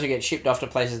the guys who get shipped off to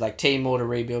places like Timor to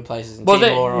rebuild places in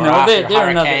Timor or after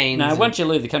hurricanes. Once you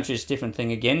leave the country, it's a different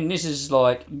thing again. This is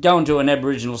like going to an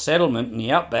Aboriginal settlement in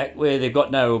the outback where they've got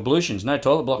no ablutions, no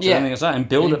toilet blocks or anything like that, and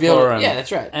build it for them. Yeah,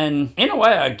 that's right. And in a way,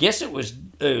 I guess it was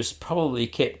probably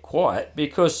kept quiet,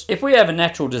 because if we have a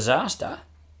natural disaster,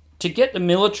 to get the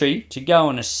military to go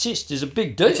and assist is a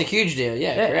big deal. It's a huge deal,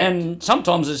 yeah, correct. And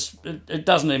sometimes it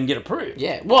doesn't even get approved.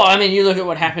 Yeah, well, I mean, you look at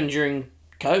what happened during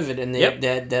COVID and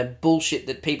the bullshit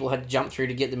that people had to jump through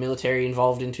to get the military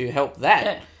involved in to help that.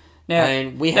 Yeah. Now,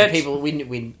 and we had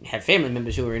we had family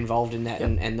members who were involved in that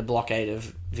and the blockade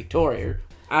of Victoria.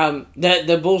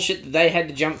 The bullshit that they had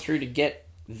to jump through to get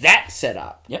that set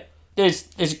up. Yep.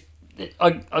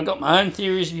 I got my own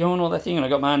theories behind all that thing, and I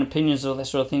got my own opinions of that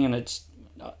sort of thing, and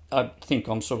I think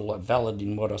I'm sort of like valid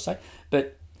in what I say.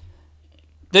 But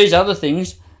these other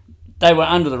things, they were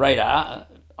under the radar,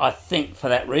 I think, for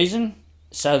that reason,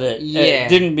 so that it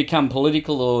didn't become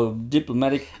political or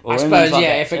diplomatic. Or I suppose, like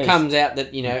if it comes out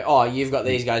that you've got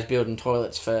these guys building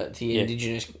toilets for the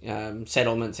Indigenous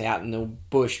settlements out in the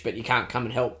bush, but you can't come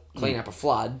and help clean up a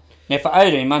flood. Now, for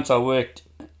 18 months, I worked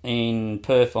in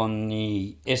Perth on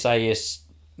the SAS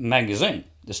magazine,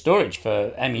 the storage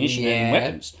for ammunition and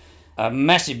weapons. A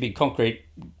massive big concrete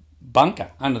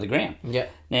bunker under the ground. Yeah.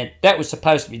 Now, that was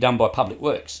supposed to be done by Public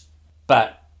Works,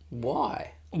 but...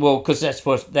 Why? Well, because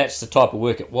that's the type of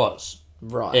work it was.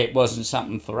 Right. It wasn't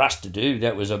something for us to do.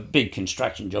 That was a big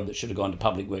construction job that should have gone to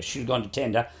Public Works. Should have gone to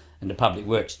tender and to Public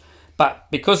Works. But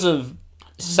because of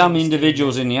some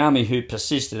individuals in the army who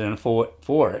persisted and fought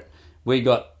for it, we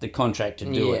got the contract to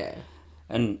do it.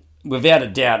 And without a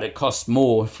doubt, it cost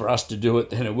more for us to do it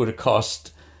than it would have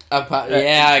cost.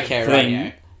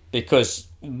 Because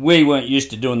we weren't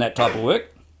used to doing that type of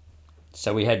work.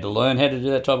 So we had to learn how to do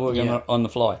that type of work on the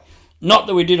fly. Not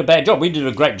that we did a bad job. We did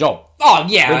a great job. Oh,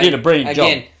 yeah. We did a brilliant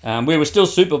job. We were still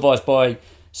supervised by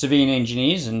civilian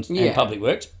engineers and Public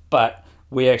Works, but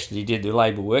we actually did the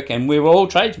labour work, and we were all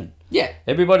tradesmen. Yeah.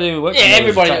 Everybody who worked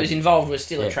everybody that was involved was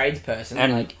still a tradesperson.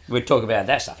 And we'll talk about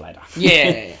that stuff later.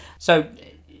 Yeah. So,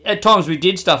 at times we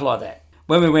did stuff like that.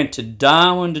 When we went to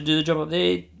Darwin to do the job up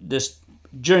there,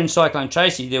 during Cyclone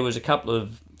Tracy, there was a couple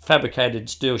of fabricated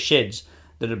steel sheds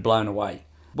that had blown away.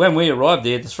 When we arrived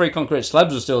there, the 3 concrete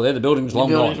slabs were still there. The building was long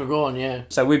gone. The buildings were gone, yeah.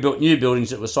 So we built new buildings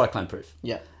that were cyclone-proof.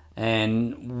 Yeah.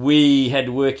 And we had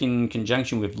to work in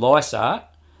conjunction with Lysart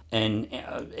and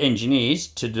engineers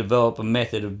to develop a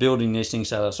method of building these things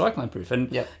so they're cyclone-proof.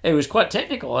 And it was quite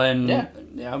technical,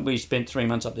 and we spent 3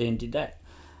 months up there and did that.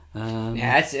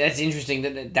 That's interesting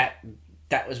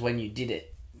that was when you did it.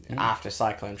 After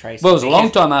Cyclone Tracy. Well, it was a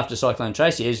long time after Cyclone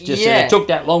Tracy. It's just it took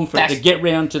that long for it to get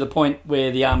round to the point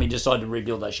where the army decided to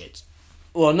rebuild those sheds.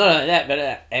 Well, not only that, but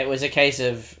it was a case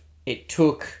of it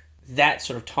took that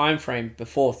sort of time frame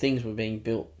before things were being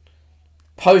built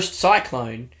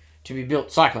post-cyclone to be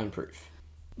built cyclone-proof.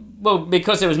 Well,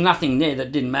 because there was nothing there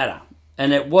that didn't matter.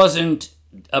 And it wasn't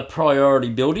a priority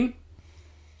building.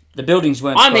 The buildings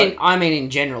weren't... I mean in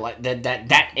general, like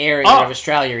that area of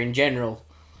Australia in general...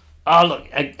 Oh, look,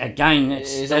 again,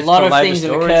 there's a lot of things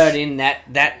that occurred in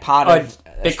that part of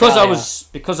because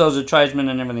Australia. I was a tradesman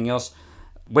and everything else.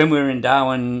 When we were in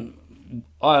Darwin,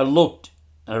 I looked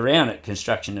around at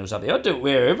construction that was up there. I do it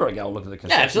wherever I go. I look at the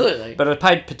construction. Yeah, absolutely. But I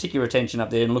paid particular attention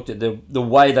up there and looked at the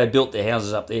way they built their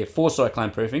houses up there for cyclone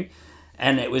proofing,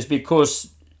 and it was because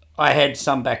I had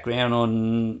some background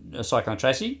on Cyclone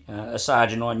Tracy. A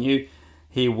sergeant I knew,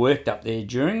 he worked up there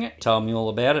during it, told me all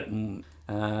about it, and.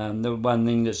 The one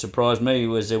thing that surprised me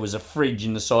was there was a fridge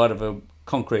in the side of a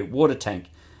concrete water tank,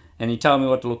 and he told me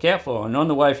what to look out for. And on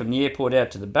the way from the airport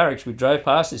out to the barracks, we drove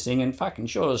past this thing, and fucking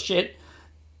sure as shit,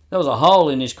 there was a hole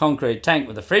in this concrete tank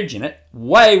with a fridge in it,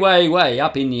 way, way, way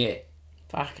up in the air.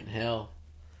 Fucking hell.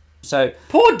 So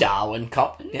poor Darwin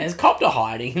has copped a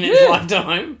hiding in his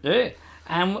lifetime. Yeah.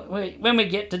 And when we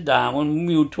get to Darwin,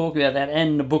 we'll talk about that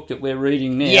and the book that we're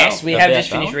reading now. Yes, we have just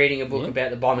finished reading a book about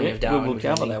the bombing of Darwin. We'll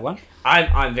cover that one.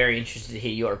 I'm very interested to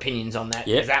hear your opinions on that.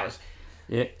 Yeah. That was...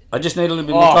 Yeah. I just need a little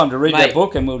bit more time to read that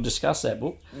book, and we'll discuss that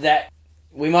book.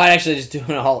 We might actually just do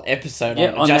a whole episode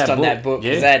on that book.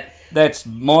 Yeah. That's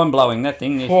mind-blowing, that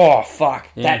thing. Oh, fuck.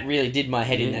 Yeah. That really did my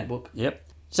head in that book. Yep.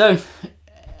 So,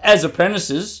 as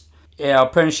apprentices, our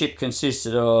apprenticeship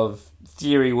consisted of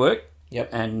theory work.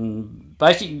 Yep. And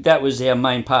basically that was our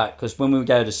main part, because when we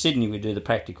go to Sydney we do the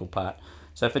practical part.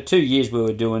 So for 2 years we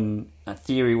were doing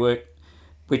theory work,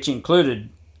 which included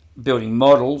building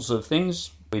models of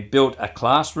things. We built a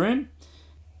classroom.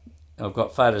 I've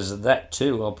got photos of that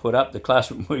too. I'll put up. The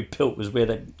classroom we built was where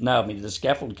they nailed me to the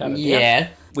scaffold. Yeah.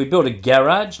 We built a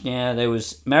garage. Now there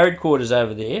was married quarters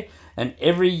over there, and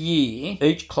every year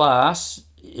each class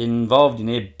involved in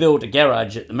there built a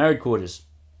garage at the married quarters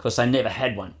because they never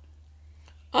had one.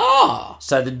 Oh.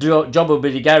 So the job would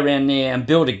be to go around there and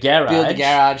build a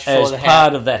garage, for as the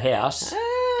part of that house.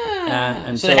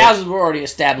 And so the houses were already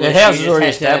established. The houses were already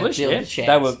established. Yeah.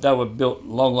 They were built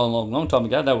long time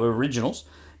ago. They were originals,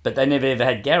 but they never ever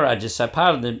had garages. So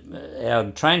part of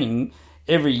our training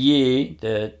every year,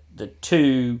 the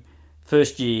 2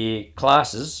 first year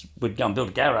classes would go and build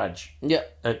a garage. Yeah.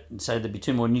 So there'd be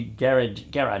 2 more new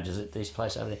garages at this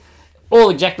place over there. All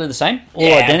exactly the same. All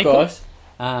identical. Of course.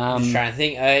 I'm just trying to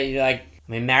think.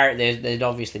 Married. There'd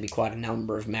obviously be quite a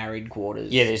number of married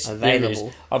quarters. Yeah, there's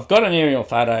available. I've got an aerial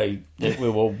photo that we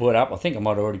will put up. I think I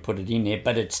might have already put it in there,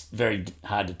 but it's very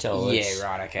hard to tell. Yeah,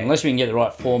 right. Okay. Unless we can get the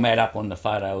right format up on the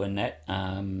photo and that,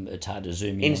 it's hard to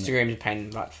zoom in. Instagram's a pain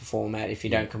right for format. If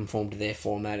you don't conform to their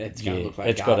format, it's going to look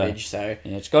like garbage.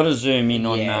 It's got to zoom in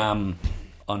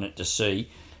on it to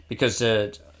see, because.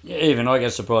 Even I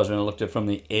get surprised when I looked at it from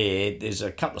the air. There's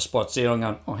a couple of spots there. I'm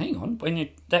going, oh, hang on.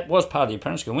 That was part of the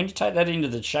apprentice school. When you take that into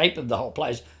the shape of the whole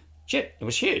place, shit, it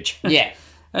was huge. Yeah.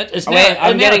 It's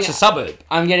a suburb.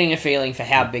 I'm getting a feeling for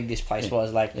how big this place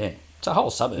was. It's a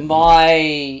whole suburb.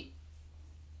 My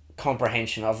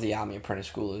comprehension of the Army Apprentice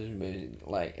School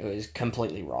it was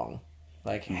completely wrong.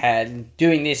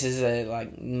 Doing this as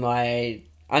my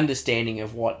understanding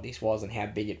of what this was and how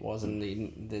big it was and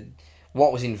the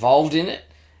what was involved in it.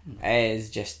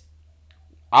 Is just,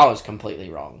 I was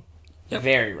completely wrong. Yep.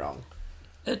 Very wrong.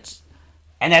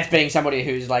 And that's being somebody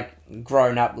who's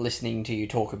grown up listening to you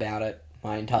talk about it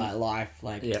my entire life.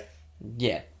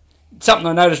 Yeah. Something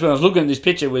I noticed when I was looking at this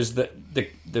picture was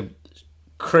the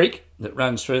creek that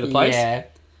runs through the place. Yeah.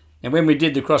 And when we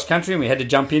did the cross country and we had to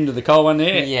jump into the coal one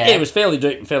there, it was fairly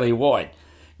deep and fairly wide.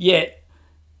 Yet,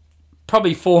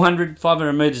 probably 400,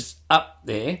 500 metres up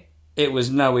there, it was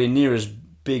nowhere near as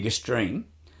big a stream.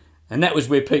 And that was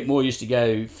where Pete Moore used to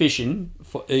go fishing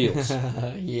for eels.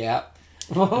 Yeah.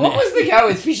 What was the go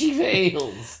with fishing for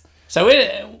eels? So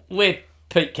where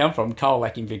Pete come from,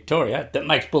 Colac in Victoria, that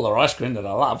makes Buller ice cream that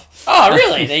I love. Oh,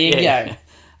 really? There you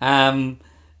go.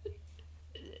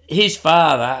 His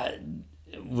father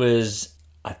was,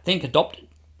 I think, adopted.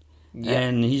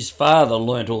 and his father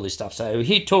learnt all this stuff. So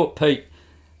he taught Pete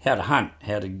how to hunt,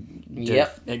 how to do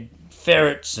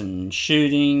ferrets and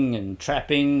shooting and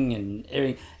trapping and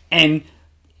everything, and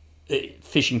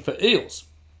fishing for eels.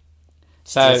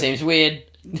 So it seems weird.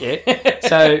 Yeah.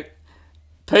 So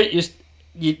Pete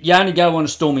you only go on a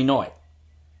stormy night.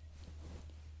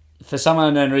 For some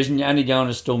unknown reason, you only go on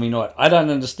a stormy night. I don't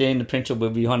understand the principle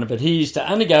behind it, but he used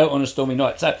to only go on a stormy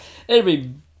night. So it'd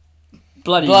be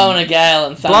bloody blowing a gale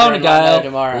and thunder and lightning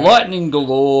tomorrow. Lightning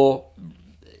galore.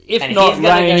 If and not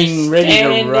raining,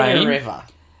 ready to rain. River.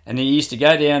 And he used to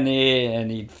go down there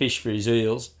and he'd fish for his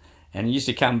eels. And he used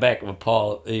to come back with a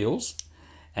pile of eels.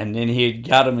 And then he'd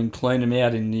gut them and clean them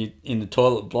out in the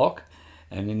toilet block.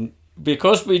 And then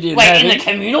because we didn't have the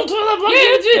communal toilet block?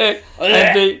 Yeah.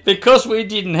 And because we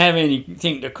didn't have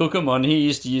anything to cook them on, he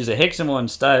used to use a hexamine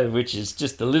stove, which is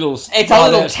just a little... It's a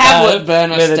little tablet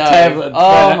burner stove.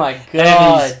 Oh my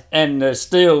God. And the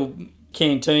steel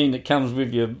canteen that comes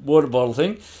with your water bottle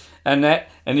thing. And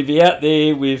he'd be out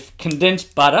there with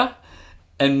condensed butter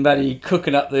and buddy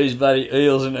cooking up these bloody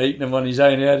eels and eating them on his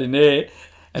own out in there.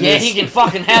 And he can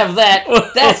fucking have that.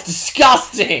 That's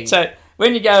disgusting. So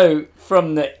when you go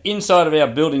from the inside of our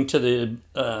building to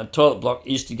the toilet block,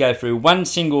 you used to go through one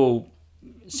single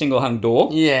hung door.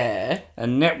 Yeah.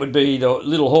 And that would be the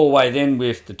little hallway then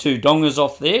with the two dongers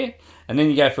off there. And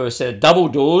then you go for a set of double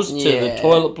doors to the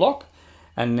toilet block.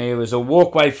 And there was a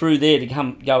walkway through there to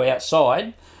go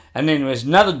outside. And then there was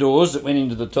another doors that went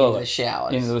into the toilet.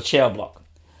 Into the shower block.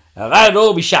 Now, they'd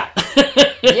all be shut.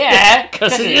 Yeah,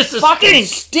 because it used to fucking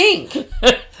stink.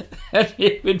 And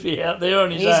he would be out there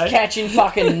on his own. He's catching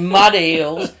fucking mud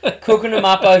eels, cooking them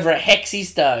up over a hexy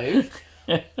stove.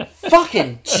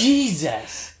 Fucking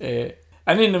Jesus. Yeah.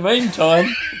 And in the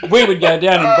meantime, we would go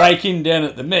down and break in down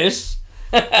at the mess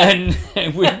and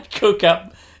we'd cook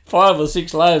up 5 or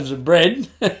 6 loaves of bread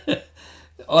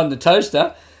on the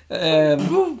toaster.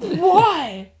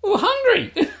 Why? We're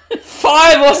hungry.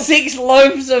 5 or 6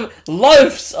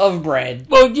 loaves of bread.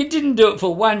 Well, you didn't do it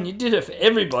for one, you did it for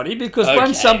everybody, because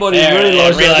once somebody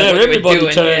realised that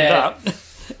everybody turned up,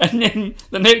 and then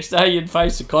the next day you'd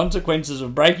face the consequences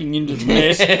of breaking into the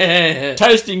mess,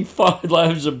 toasting 5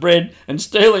 loaves of bread and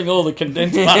stealing all the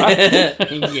condensed butter.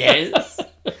 Yes.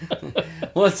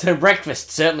 What's her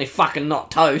breakfast? Certainly fucking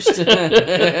not toast.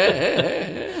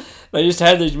 They used to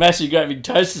have these massive great big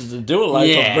toasters to do a loaf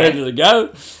of bread to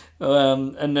go.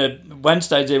 And at one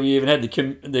stage there we even had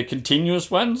the continuous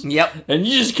ones. Yep. And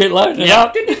you just keep loading it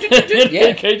up.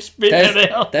 You keep spitting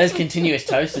it out. Those continuous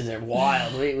toasters are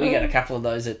wild. We got a couple of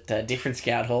those at different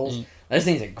scout halls. Those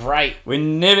things are great. We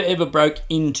never ever broke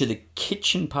into the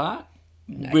kitchen part.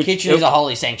 The kitchen is a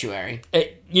holy sanctuary.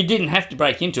 You didn't have to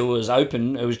break into it. It was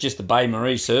open. It was just the Baie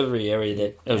Marie servery area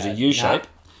that it was a U-shape.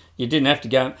 You didn't have to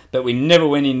go, but we never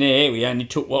went in there. We only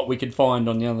took what we could find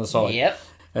on the other side. Yep.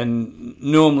 And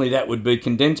normally that would be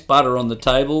condensed butter on the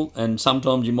table, and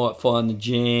sometimes you might find the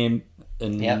jam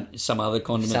and some other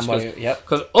condiments.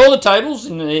 Because all the tables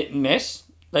in the mess,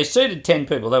 they seated 10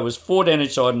 people. There was 4 down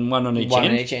each side and 1 on each end. 1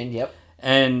 on each end, yep.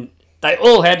 And they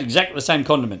all had exactly the same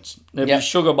condiments. There'd be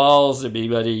sugar bowls, there'd be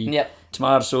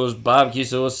tomato sauce, barbecue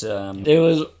sauce. There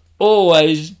was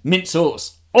always mint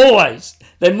sauce. Always.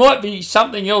 There might be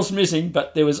something else missing,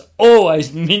 but there was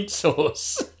always mint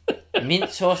sauce. Mint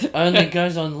sauce only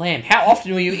goes on lamb. How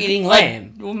often were you eating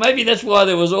lamb? Well, maybe that's why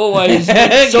there was always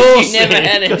mint sauce. You never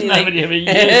had anything. Nobody ever used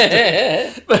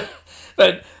it.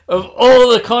 But of all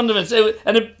the condiments,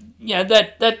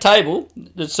 that table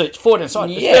that seats 4 down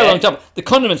side, it's fairly long table. The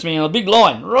condiments being on a big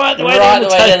line right the way down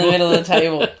the middle of the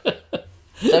table.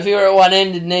 So if you were at one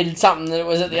end and needed something that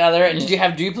was at the other end, did you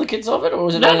have duplicates of it, or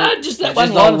was it no, just that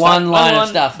one line of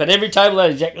stuff? But every table had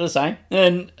exactly the same,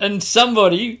 and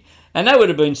somebody, and they would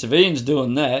have been civilians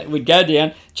doing that, would go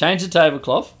down, change the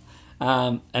tablecloth,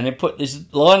 and then put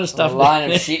this line of stuff,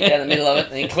 of shit down the middle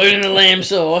of it, including the lamb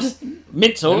sauce,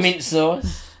 mint sauce, the mint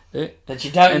sauce that you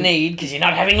don't need because you're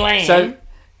not having lamb. So,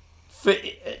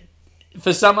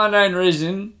 for some unknown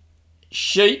reason,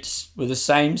 sheets were the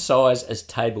same size as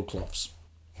tablecloths.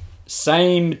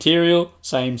 Same material,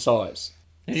 same size.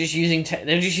 They're just using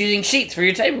sheets for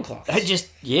your tablecloth.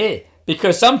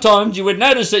 Because sometimes you would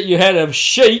notice that you had a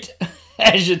sheet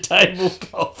as your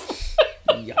tablecloth.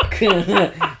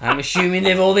 Yuck. I'm assuming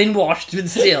they've all been washed, but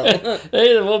still.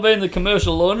 They've all been in the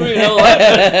commercial laundry and all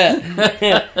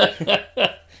that.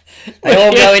 They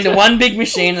all go into one big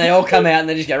machine, they all come out and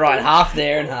they just go, right, half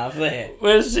there and half there.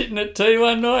 We're sitting at tea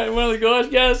one night and one of the guys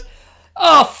goes,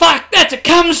 "Oh, fuck, that's a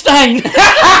cum stain."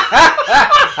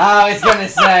 I was going to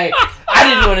say, I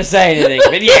didn't want to say anything,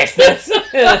 but yes, that's...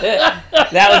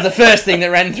 That was the first thing that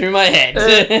ran through my head.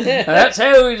 That's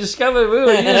how we discovered we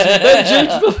were using bed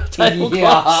sheets for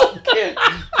tablecloths.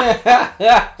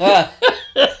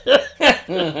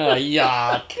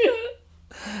 Yuck.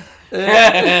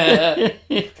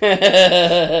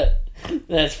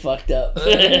 That's fucked up.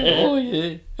 Oh,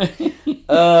 yeah.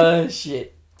 Oh,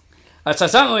 shit. So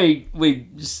something we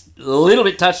just a little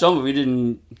bit touched on, but we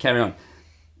didn't carry on.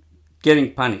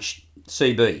 Getting punished.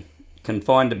 CB.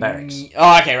 Confined to barracks.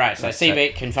 Oh, okay, right. So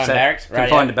CB, confined to barracks. Right.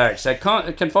 Confined to barracks. So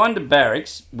confined to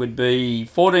barracks would be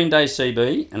 14 days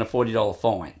CB and a $40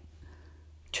 fine.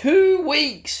 2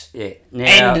 weeks. Yeah.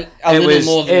 Now, And a little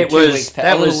more than 2 weeks.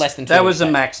 A little less than 2 weeks. That was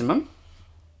the maximum.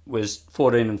 Was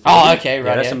 14 and 40. Oh, okay, right.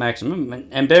 Yeah, that's the maximum.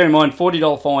 And bear in mind,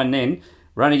 $40 fine then,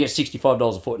 we're only getting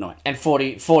 $65 a fortnight. And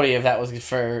 40 of that was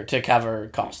to cover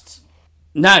costs.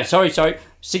 No, sorry.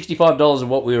 $65 of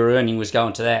what we were earning was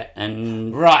going to that.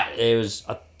 And right. It was,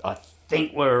 I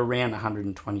think we're around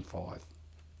 125.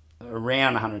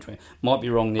 Around 120. Might be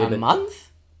wrong there. A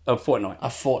month? A fortnight. A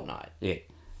fortnight. Yeah.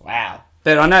 Wow.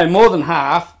 But I know more than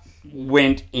half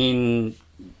went in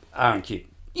R&Q.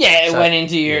 Yeah, it went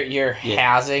into your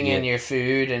housing and your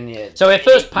food and your... So our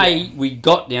first pay we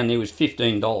got down there was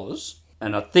 $15,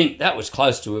 and I think that was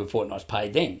close to a fortnight's pay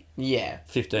then. Yeah.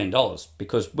 $15,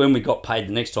 because when we got paid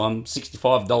the next time,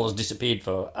 $65 disappeared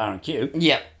for R&Q.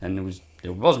 Yep. And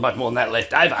there wasn't much more than that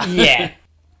left over. Yeah.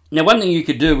 Now, one thing you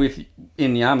could do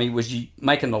in the army was you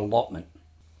make an allotment.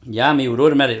 The army would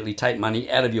automatically take money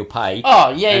out of your pay.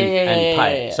 Oh, and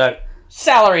pay. Yeah. So...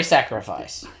 salary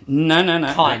sacrifice. No.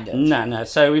 Kind of. No.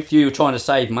 So if you were trying to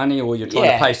save money or you're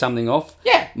trying to pay something off,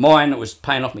 mine, it was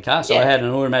paying off my car, so I had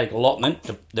an automatic allotment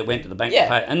that went to the bank to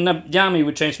pay. And the army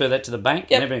would transfer that to the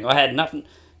bank and everything. I had nothing,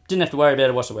 didn't have to worry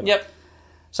about it whatsoever. Yep.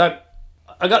 So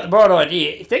I got the bright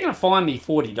idea, if they're going to fine me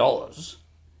 $40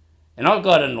 and I've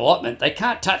got an allotment, they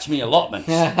can't touch me allotments.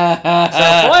 So if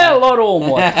I allot all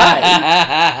my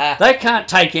pay, they can't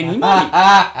take any money.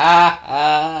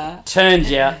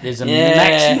 Turns out there's a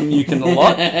maximum you can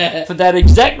allot for that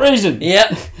exact reason.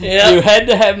 Yep. You had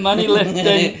to have money left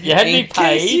in. You had to be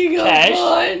paid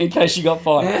cash in case you got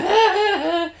fined.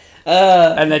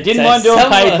 And they didn't mind doing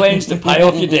pay plans to pay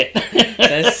off your debt.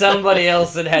 There's somebody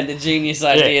else that had the genius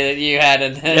idea that you had,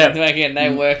 and they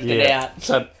worked it out.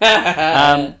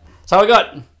 So I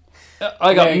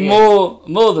got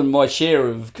more than my share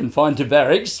of confined to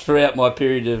barracks throughout my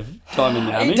period of time in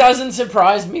the army. It doesn't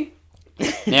surprise me.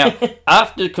 Now,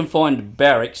 after confined to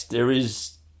barracks, there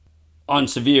is, on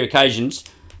severe occasions,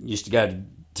 used to go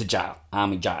to jail,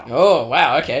 army jail. Oh,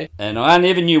 wow, okay. And I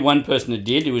never knew one person that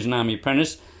did. He was an army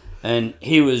apprentice, and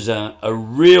he was a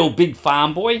real big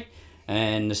farm boy,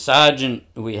 and the sergeant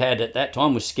we had at that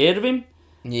time was scared of him.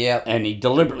 Yeah. And he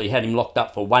deliberately had him locked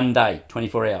up for 1 day,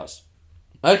 24 hours.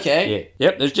 Okay. Yeah.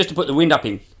 Yep, it was just to put the wind up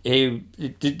him.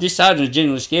 This sergeant was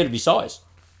genuinely scared of his size.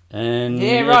 And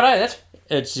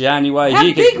it's the only way How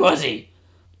big was he?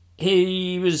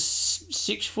 He was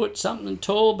 6 foot something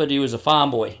tall, but he was a farm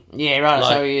boy. Yeah, right,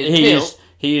 so he was built.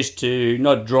 He used to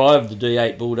not drive the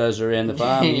D8 bulldozer around the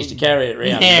farm, he used to carry it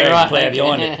around and plough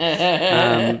behind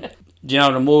it. Do you know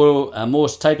what a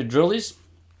Morse tapered drill is?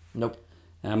 Nope.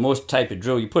 A Morse tapered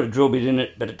drill, you put a drill bit in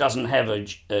it, but it doesn't have a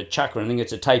chuck or anything,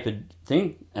 it's a tapered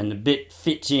thing, and the bit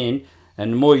fits in,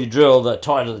 and the more you drill, the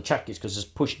tighter the chuck is, because it's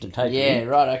pushed and tapered in. Yeah,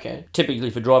 right, okay. Typically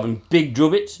for driving big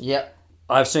drill bits. Yep.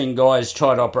 I've seen guys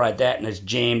try to operate that, and it's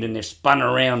jammed, and they've spun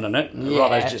around on it, and the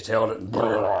righto's just held it, and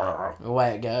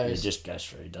away it goes. It just goes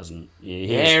through, it doesn't... He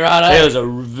was a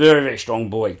very, very strong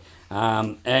boy.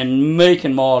 And meek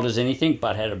and mild as anything,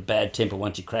 but had a bad temper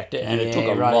once he cracked it, and it took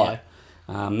a lot.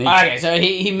 Okay, so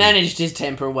he managed his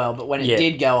temper well, but when it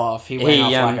did go off, he went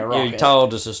off like a rocket. He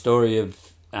told us a story of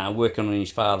working on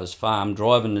his father's farm,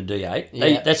 driving the D8.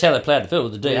 Yeah. That's how they ploughed the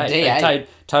field, with the D8. They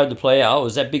towed the plough. It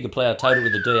was that big a plough, towed it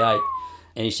with the D8.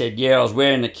 And he said, I was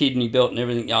wearing the kidney belt and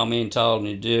everything the old man told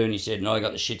me to do. And he said, I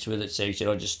got the shits with it. So he said,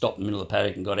 I just stopped in the middle of the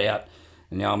paddock and got out.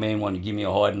 And the old man wanted to give me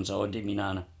a hiding, so I did me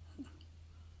nana.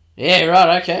 Yeah,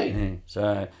 right, okay. Yeah.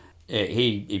 So... yeah,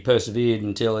 he persevered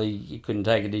until he couldn't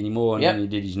take it anymore, and then he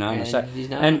did his nana.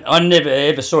 And I never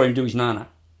ever saw him do his nana.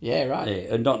 Yeah, right.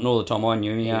 Yeah, not all the time I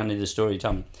knew him. He only the story he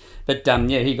told me. But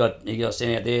he got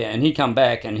sent out there, and he come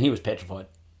back, and he was petrified.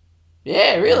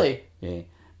 Yeah, really. Yeah,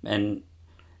 and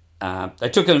they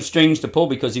took him strings to pull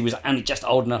because he was only just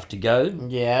old enough to go.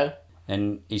 Yeah.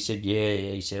 And he said,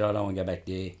 he said, I don't want to go back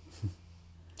there.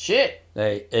 Shit.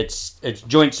 It's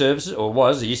joint services, or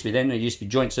was. It used to be then. It used to be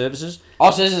joint services.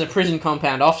 Oh, so this is a prison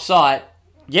compound off-site.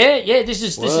 Yeah. This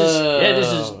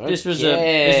was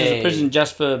a prison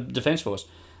just for Defence Force,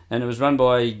 and it was run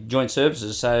by Joint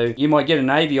Services. So you might get a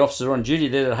Navy officer on duty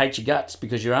there that hates your guts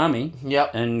because you're Army.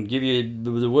 Yep. And give you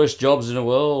the worst jobs in the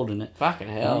world. And fucking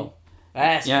hell.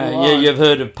 That's you've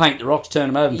heard of paint the rocks,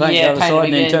 turn them over, and paint the other side,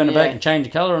 and then turn them back and change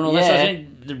the colour and all that sort of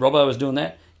thing. Robbo was doing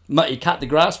that. He cut the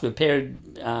grass with a pair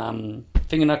of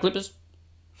fingernail clippers.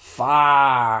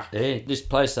 Fuck. Yeah, this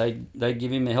place they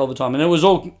give him a hell of a time, and it was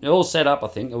all set up. I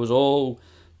think it was all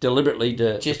deliberately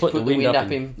to put the wind up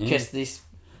him. Yeah. Just this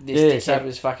dickhead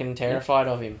was fucking terrified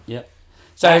of him. Yeah.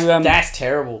 So that's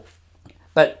terrible.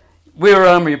 But we were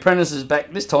Army apprentices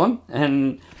back this time,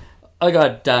 and I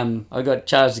got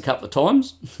charged a couple of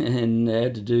times and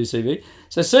had to do CB.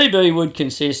 So CB would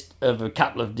consist of a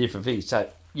couple of different things. So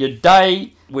your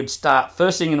day would start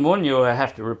first thing in the morning. You would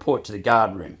have to report to the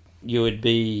guard room. You would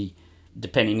be,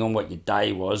 depending on what your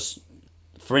day was,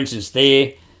 for instance,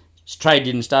 trade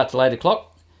didn't start till 8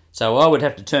 o'clock. So I would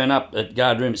have to turn up at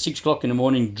guard room at 6 o'clock in the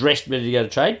morning, dressed, ready to go to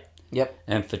trade. Yep.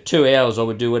 And for 2 hours, I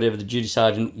would do whatever the duty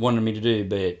sergeant wanted me to do,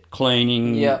 be it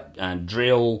cleaning,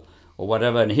 drill, or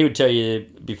whatever. And he would tell you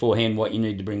beforehand what you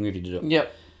need to bring with you to do it.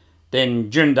 Yep.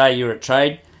 Then during the day, you were at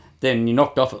trade. Then you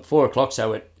knocked off at 4 o'clock.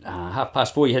 So at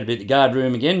 4:30, you had to be at the guard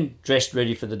room again, dressed,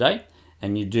 ready for the day.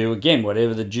 And you do, again,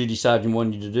 whatever the duty sergeant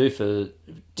wanted you to do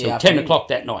till 10 o'clock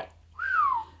that night.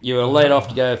 You were laid off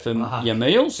to go for your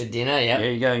meals. For dinner, yeah.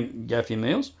 Yeah, you go for your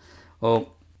meals. Well,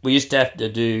 we used to have to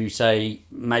do, say,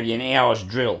 maybe an hour's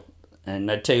drill. And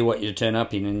they'd tell you what you to turn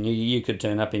up in. And you could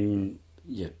turn up in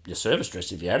your service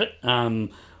dress if you had it.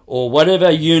 Or whatever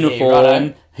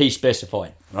uniform he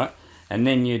specified, right? And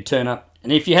then you'd turn up.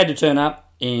 And if you had to turn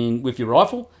up with your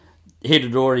rifle, he'd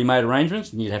had already made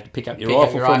arrangements, and you'd have to pick up your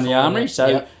rifle from the armory.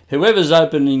 So whoever's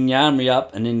opening the armory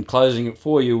up and then closing it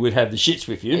for you would have the shits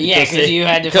with you. Yeah, because you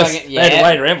had to fucking... They had to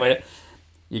wait around for you.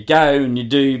 You go and you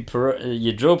do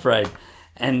your drill parade,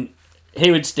 and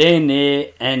he would stand there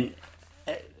and,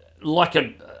 like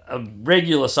a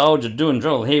regular soldier doing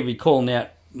drill, he'd be calling out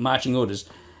marching orders,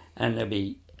 and it'd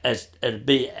be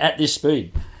at this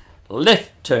speed.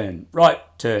 Left turn, right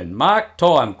turn, mark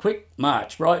time, quick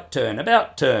march, right turn,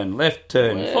 about turn, left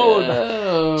turn,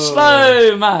 forward,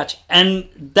 slow march. And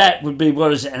that would be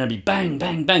what is it, and it'd be bang,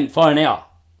 bang, bang for an hour.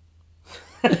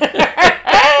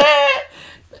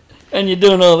 And you're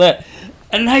doing all that.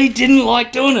 And they didn't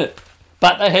like doing it,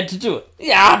 but they had to do it.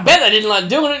 Yeah, I bet they didn't like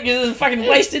doing it because it fucking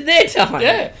wasted their time.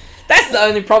 Yeah. That's the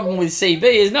only problem with CB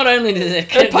is not only does it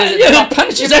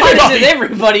punishes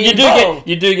everybody involved.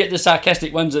 You do get the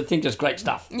sarcastic ones that think it's great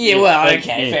stuff. Yeah, well,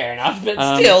 okay, fair enough. But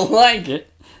still,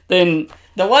 then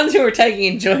the ones who are taking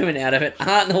enjoyment out of it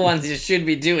aren't the ones who should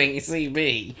be doing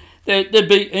CB. There'd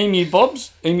be emu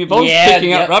bobs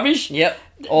picking up rubbish. Yep.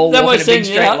 All walking a big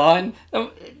straight line.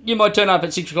 You might turn up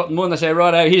at 6 o'clock in the morning, they say,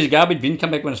 righto, here's a garbage bin,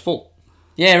 come back when it's full.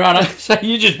 Yeah, right. So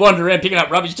you just wander around picking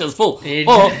up rubbish till it's full. Or you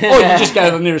just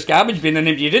go to the nearest garbage bin and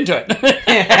empty it into it.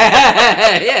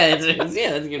 That's a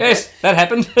good yes, point. That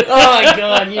happened. Oh, my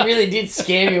God, you really did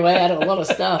scam your way out of a lot of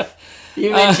stuff.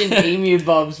 You mentioned emu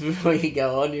bobs before you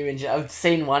go on. I've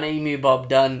seen one emu bob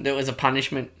done that was a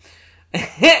punishment.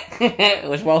 It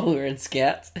was while we were in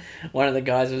Scouts. One of the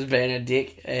guys was being a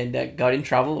dick and got in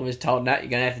trouble and was told, no, you're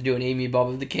going to have to do an emu bob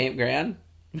of the campground.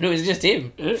 But it was just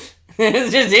him.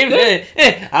 It's just him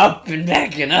up and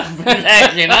back and up and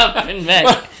back and up and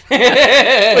back.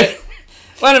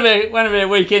 One of our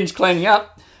weekends cleaning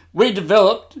up, we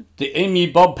developed the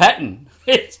emu bob pattern.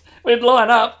 We'd line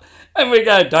up and we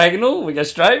go diagonal, we go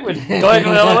straight, we'd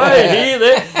diagonal the other way, here,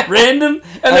 there, random.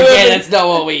 And that's not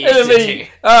what we used to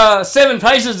do. 7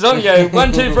 paces on, you go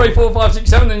 1, 2, 3, 4, 5, 6,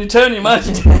 7, then you turn your march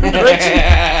in different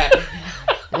direction.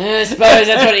 I suppose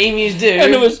that's what emus do.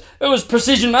 And it was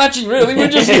precision marching, really. We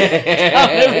just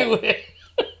everywhere.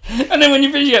 And then when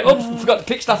you finish, you go, oops, forgot to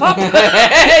pick stuff up. You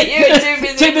were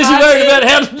too busy worrying about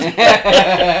how to...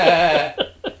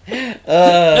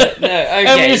 no, okay.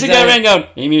 And we used to go around going,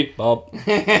 emu, bob,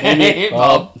 emu,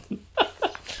 bob.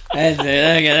 That's it.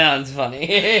 Okay, that one's funny.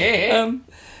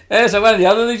 So one of the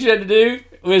other things you had to do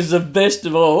was the best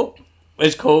of all.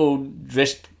 It's called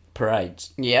dress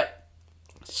parades. Yep.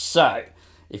 So...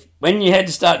 when you had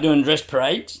to start doing dress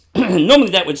parades, normally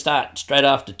that would start straight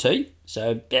after tea,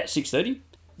 so about 6:30.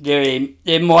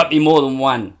 There might be more than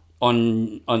one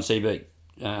on CB.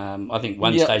 I think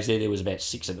one stage there was about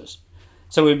 6 of us.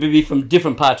 So we'd be from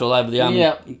different parts all over the Army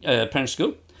apprentice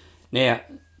school. Now,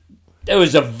 there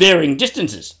was a varying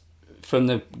distances from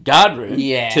the guard room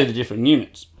to the different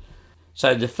units.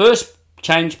 So the first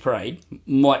change parade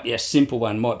might be a simple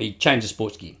one, might be change of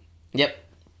sports gear. Yep.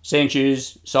 Sand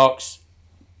shoes, socks,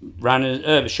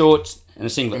 runners, shorts, and a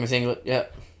singlet.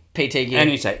 PT gear. And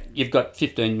you say, you've got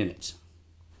 15 minutes.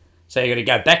 So you got to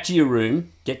go back to your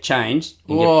room, get changed,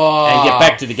 and Whoa, get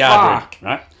back to the guard fuck.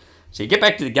 room, right? So you get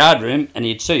back to the guard room, and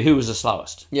you'd see who was the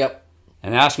slowest, Yep.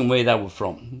 and ask them where they were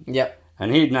from, Yep.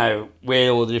 and he'd know where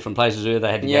all the different places where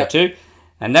they had to Yep. go to,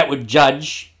 and that would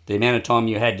judge the amount of time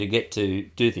you had to get to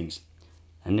do things,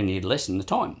 and then he'd lessen the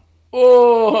time.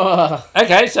 Oh.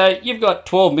 Okay, so you've got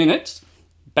 12 minutes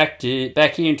back here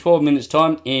in 12 minutes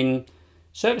time in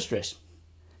service dress.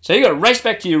 So you got to race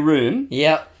back to your room,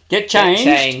 Yep. get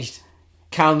changed,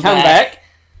 come back,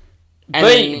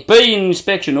 and be in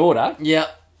inspection order,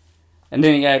 Yep. and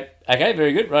then you go, okay,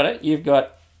 very good, righto, you've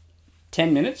got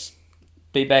 10 minutes,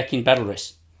 be back in battle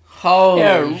dress. Holy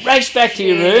Race back to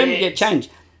your room, shit. get changed.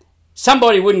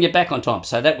 Somebody wouldn't get back on time,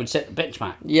 so that would set the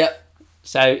benchmark. Yep.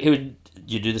 So you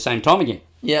do the same time again.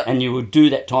 Yep. And you would do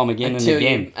that time again Until and you-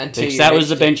 again. until because you that was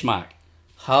the reached benchmark.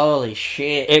 Holy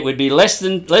shit. It would be less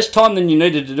time than you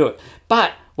needed to do it.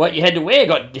 But what you had to wear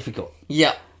got difficult.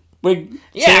 Yep. We,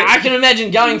 Yeah, I can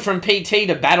imagine going from PT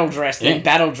to battle dress, then Yeah.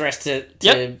 battle dress to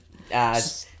Yep.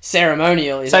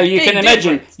 ceremonial. Is So a you big can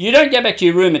imagine, difference. you don't go back to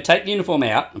your room and take the uniform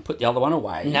out and put the other one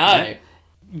away. No.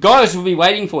 Guys will be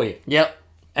waiting for you. Yep.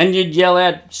 And you'd yell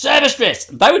out, service dress.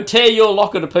 They would tear your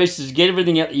locker to pieces, get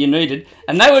everything out that you needed,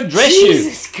 and they would dress you.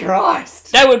 Jesus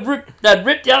Christ. They'd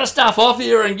rip the other stuff off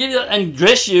you and and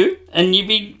dress you, and you'd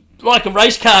be like a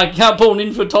race car pulling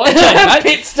in for a tyre change, mate.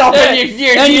 Pit stop in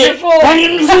your and uniform. Off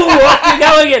you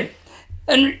go again.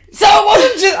 And So it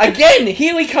wasn't just, again,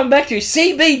 here we come back to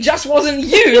CB just wasn't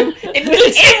you, it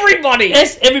was everybody.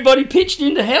 yes, everybody pitched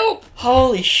in to help,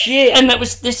 Holy shit. and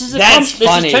this is That's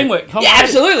funny. This is teamwork. Yeah,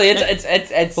 absolutely. It's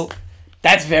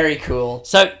that's very cool.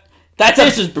 So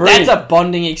This is brilliant. That's a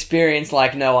bonding experience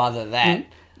like no other. That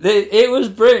it was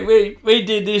brilliant. We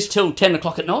did this till 10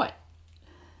 o'clock at night.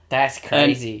 That's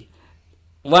crazy.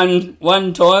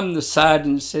 One time the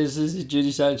sergeant says, this is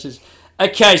duty sergeant says,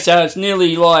 okay, so it's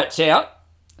nearly lights out,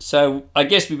 so I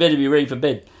guess we better be ready for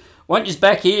bed. Want you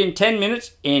back here in 10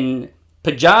 minutes in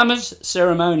pyjamas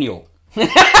ceremonial. There's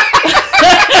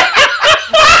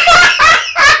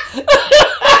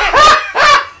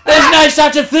no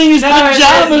such a thing as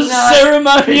pyjamas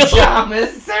ceremonial.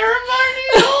 Pyjamas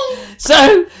ceremonial.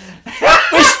 So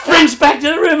we sprints back to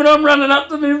the room, and I'm running up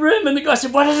to my room, and the guy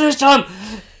said, what is this time?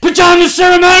 Pyjamas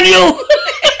ceremonial.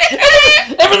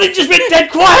 Everything just went dead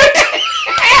quiet.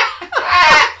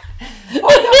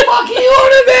 What the fuck are you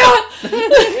on about?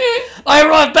 I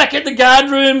arrived back at the guard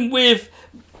room with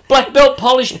black belt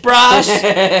polished brass,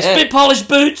 spit polished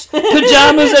boots,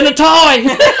 pyjamas, and a tie.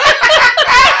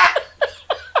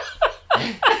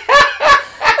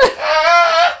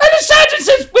 And the sergeant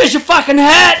says, where's your fucking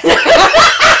hat?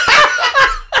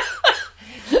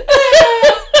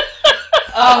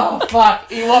 Oh fuck!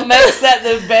 What makes that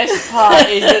the best part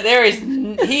is that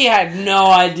he had no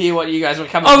idea what you guys were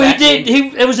coming. Oh, he back did.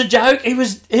 in. It was a joke.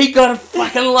 He got a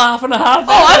fucking laugh and a half.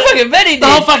 Oh, I fucking bet he did. The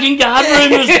whole fucking guard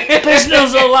room was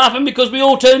prisoners all laughing because we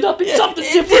all turned up in something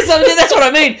different. That's what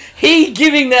I mean. He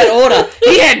giving that order,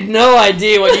 he had no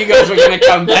idea what you guys were going to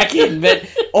come back in,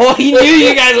 or he knew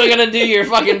you guys were going to do your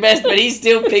fucking best, but he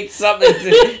still picked something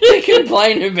to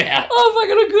complain about. Oh,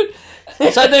 fucking good.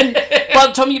 So then, by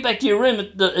the time you get back to your room,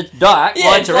 it's dark,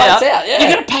 lights are out. Yeah. You're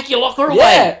going to pack your locker away.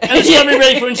 Yeah. And it's going to be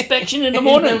ready for inspection in the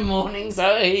morning. In the morning,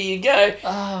 so here you go.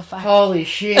 Oh, fuck. Holy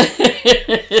shit.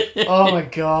 Oh my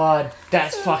god.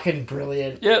 That's fucking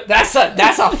brilliant. Yep. That's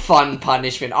a fun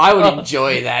punishment. I would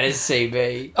enjoy that as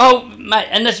CB. Oh, mate,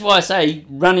 and that's why I say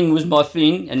running was my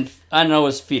thing, and I know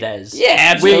as fit as. Yeah,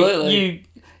 absolutely.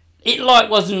 It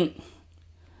wasn't...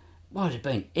 What had it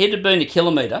been? It had been a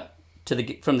kilometre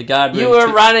from the guard room. You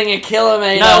were running a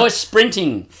kilometre. No, I was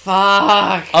sprinting. Fuck.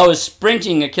 I was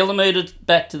sprinting a kilometre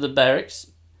back to the barracks.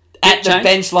 At the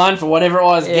bench line for whatever it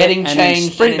was, getting and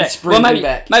changed sprint and back. sprinting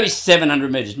back. Maybe 700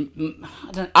 metres.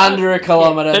 Under a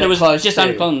kilometre, but it was close just to.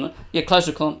 under a kilometre. Yeah, close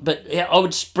to a kilometre. But yeah, I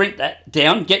would sprint that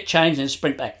down, get changed, and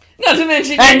sprint back. Not to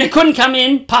mention... And you couldn't come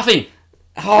in puffing.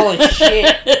 Holy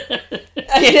shit.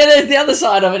 There's the other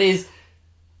side of it is,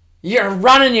 you're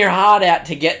running your heart out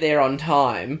to get there on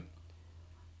time.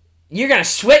 You're going to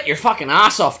sweat your fucking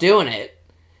ass off doing it.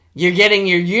 You're getting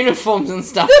your uniforms and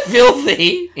stuff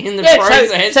filthy in the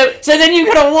process. So then you've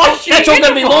got to wash your That's all going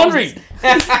to be laundry.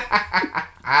 That's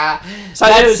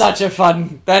such a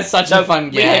fun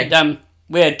gag.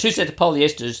 We had two sets of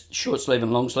polyesters, short sleeve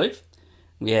and long sleeve.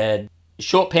 We had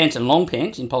short pants and long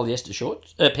pants in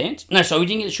polyester pants. No, sorry, we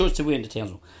didn't get the shorts till we went to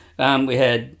Townsville. We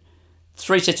had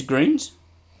 3 sets of greens.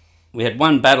 We had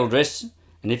 1 battle dress,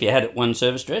 and if you had it, 1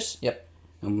 service dress. Yep.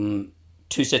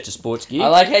 2 sets of sports gear. I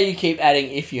like how you keep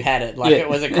adding if you had it, like it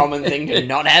was a common thing to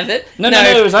not have it. No,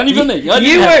 it was only for me.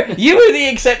 You were the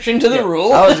exception to the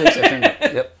rule. I was the exception.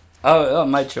 Yep. I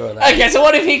made sure of that. Okay, so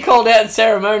what if he called out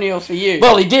ceremonial for you?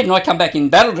 Well, he did, and I come back in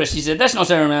battle dress. He said, "That's not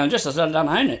ceremonial dress." I said, "I don't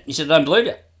own it." He said, "I don't believe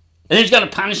you." And he's going to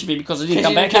punish me because I didn't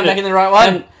come back in the right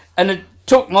one. And it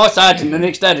took my sergeant the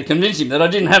next day to convince him that I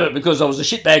didn't have it because I was a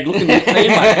shitbag looking at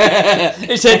me.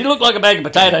 He said, "You look like a bag of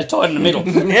potatoes tied in the middle."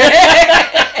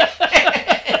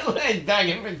 Bag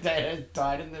of potatoes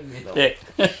tied in the middle.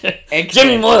 Yeah.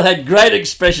 Jimmy Moyle had great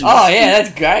expressions. Oh, yeah,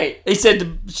 that's great. He said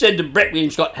to Brett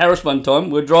and Scott Harris one time,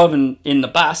 we're driving in the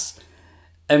bus,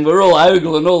 and we're all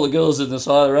ogling all the girls in the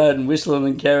side of the road and whistling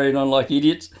and carrying on like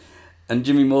idiots. And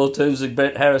Jimmy Moyle turns to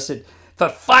Brett Harris and said, "For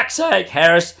fuck's sake,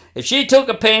 Harris, if she took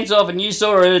her pants off and you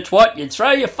saw her twat, you'd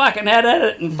throw your fucking hat at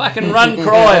it and fucking run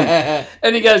crying."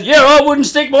 And he goes, "Yeah, I wouldn't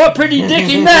stick my pretty dick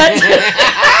in that."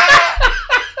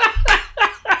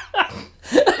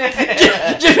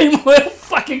 Jimmy Moyle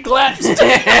fucking collapsed.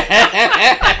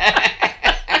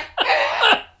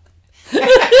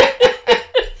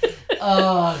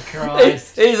 Oh,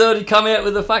 Christ. He thought he'd come out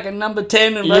with a fucking number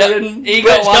 10 and he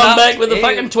got one come up. back with a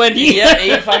fucking 20. Yeah,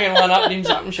 he fucking one-upped him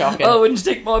something shocking. I wouldn't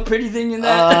stick my pretty thing in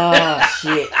that. Oh,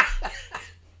 shit.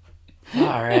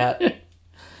 Far out.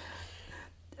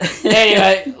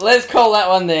 Anyway, let's call that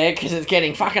one there because it's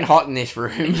getting fucking hot in this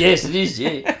room. Yes, it is,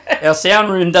 yeah. Our sound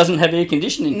room doesn't have air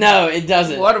conditioning. No, it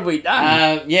doesn't. What have we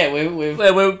done? Yeah,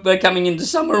 we're coming into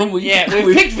summer and we've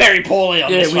picked very poorly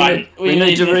on this one. We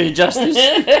need to readjust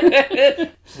this.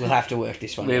 We'll have to work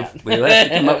this one out. We'll have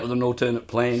to come up with an alternate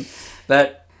plan.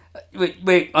 But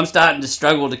I'm starting to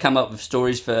struggle to come up with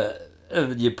stories for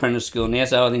the apprentice school now,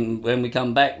 so I think when we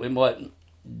come back we might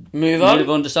move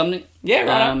on to something. Yeah,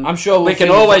 right. I'm sure we can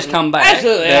always come back.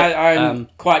 Absolutely, I'm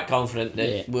quite confident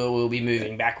that we'll be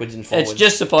moving backwards and forwards. It's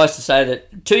just suffice to say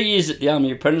that 2 years at the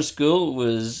Army Apprentice School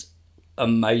was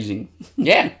amazing.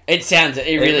 Yeah, it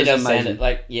really does sound it.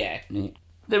 Like, yeah.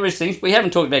 There is things. We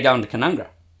haven't talked about going to Canungra.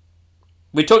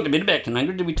 We talked a bit about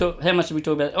Canungra. Did we talk? How much did we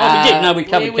talk about? Oh, we did. No, we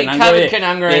covered Canungra. We covered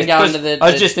Canungra and going to the...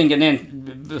 I was just thinking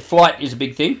then, the flight is a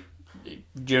big thing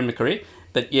during my career.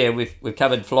 But yeah, we've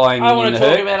covered flying. I want to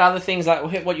talk about other things like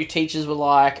what your teachers were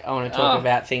like. I want to talk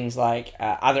about things like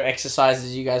other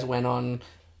exercises you guys went on.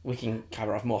 We can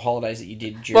cover off more holidays that you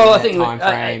did during that time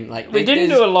frame. We didn't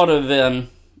do a lot of. The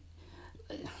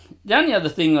only other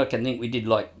thing I can think we did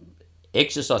like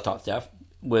exercise type stuff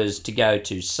was to go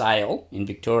to Sale in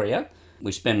Victoria.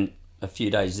 We spent a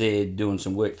few days there doing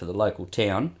some work for the local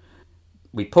town.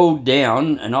 We pulled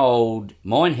down an old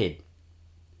mine head.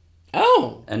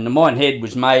 Oh. And the mine head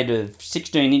was made of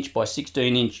 16-inch by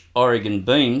 16-inch Oregon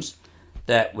beams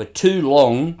that were too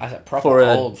long for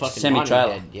a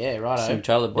semi-trailer. Yeah, right.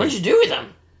 Semi-trailer. What did you do with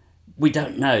them? We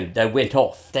don't know. They went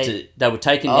off. They were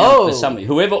taken down for somebody.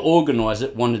 Whoever organised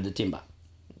it wanted the timber.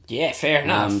 Yeah, fair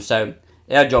enough. So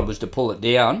our job was to pull it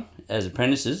down as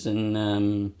apprentices,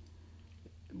 and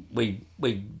we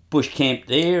bush camped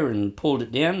there and pulled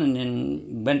it down and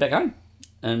then went back home.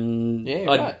 And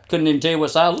I couldn't even tell you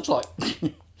what Sale looks like.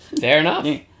 Fair enough.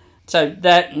 Yeah. So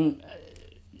that and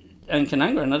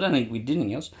Canungra, and I don't think we did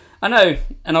anything else. I know,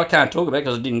 and I can't talk about it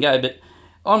because I didn't go, but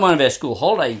on one of our school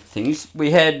holiday things, we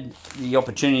had the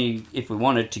opportunity, if we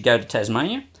wanted, to go to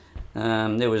Tasmania.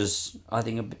 There was, I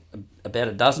think, about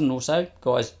a dozen or so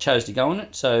guys chose to go on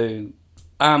it. So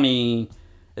Army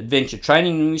Adventure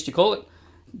Training, we used to call it,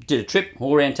 did a trip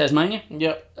all around Tasmania.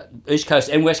 Yep. East Coast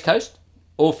and West Coast.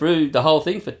 All through the whole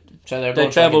thing. So they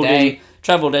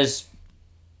travelled as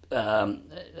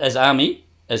Army,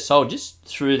 as soldiers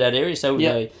through that area. So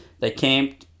they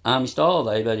camped Army style.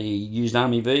 They used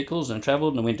Army vehicles and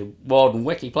travelled and went to wild and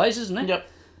wacky places and that. Yep.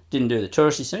 Didn't do the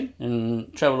touristy scene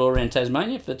and travelled all around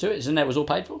Tasmania for 2 years, and that was all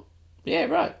paid for. Yeah,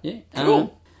 right. Yeah.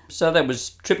 Cool. So that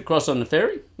was trip across on the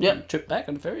ferry. Yep. Trip back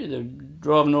on the ferry. They're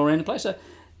driving all around the place. So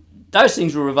those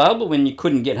things were available when you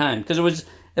couldn't get home because it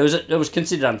was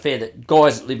considered unfair that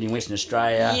guys that lived in Western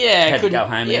Australia had to go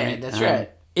home. Yeah, that's right.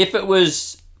 If it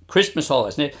was Christmas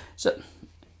holidays, now, so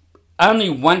only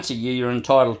once a year you're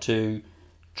entitled to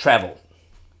travel.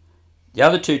 The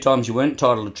other 2 times you weren't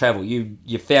entitled to travel.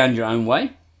 You found your own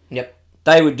way. Yep.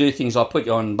 They would do things like put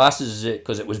you on buses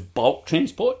because it was bulk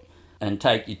transport and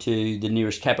take you to the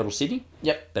nearest capital city.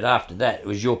 Yep. But after that, it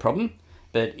was your problem.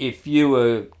 But if you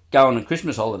were going on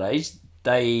Christmas holidays,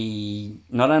 they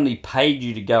not only paid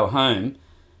you to go home,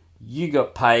 you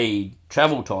got paid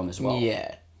travel time as well.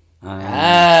 Yeah.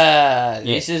 Yeah.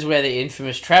 This is where the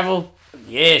infamous travel.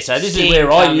 Yeah, so this is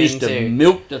where I used to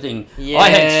milk the thing. Yeah. I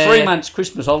had 3 months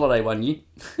Christmas holiday one year.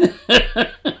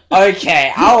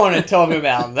 Okay, I want to talk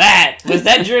about that. Was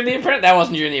that during the apprentice? That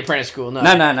wasn't during the apprentice school, no.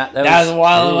 No. That was a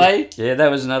while away. Yeah, that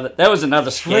was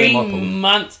another scam. 3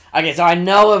 months. Okay, so I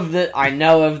know of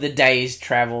the day's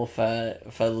travel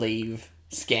for leave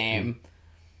scam.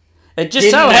 It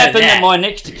just so happened that my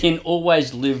next of kin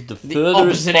always lived the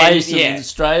furthest place in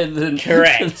Australia than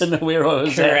where I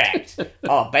was Correct.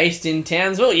 Based in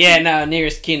Townsville? Yeah, no,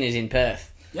 nearest kin is in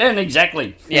Perth. Yeah,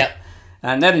 exactly. Yep.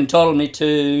 And that entitled me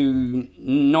to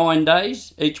 9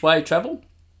 days each way travel.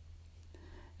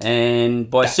 And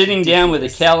by sitting down with a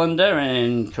calendar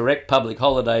and correct public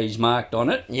holidays marked on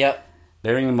it, yep,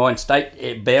 bearing in mind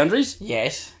state boundaries,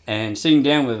 yes, and sitting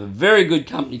down with a very good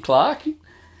company clerk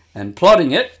and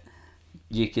plotting it,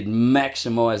 you could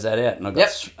maximise that out. And I got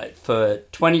for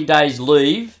 20 days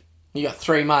leave. You got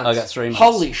 3 months. I got 3 months.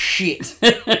 Holy shit!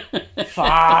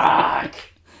 Fuck.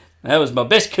 That was my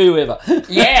best coup ever.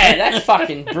 Yeah, that's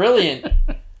fucking brilliant.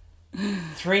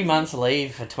 3 months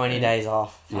leave for 20 days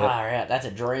off. Far out. That's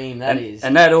a dream. That is.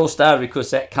 And that all started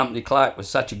because that company clerk was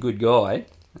such a good guy.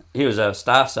 He was a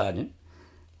staff sergeant.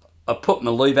 I put my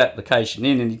leave application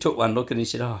in and he took one look and he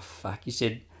said, "Oh, fuck." He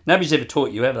said, "Nobody's ever taught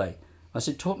you, have they?" I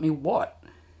said, "Taught me what?"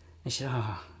 He said,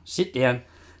 "Oh, sit down."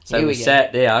 So we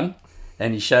sat down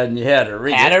and he showed me how to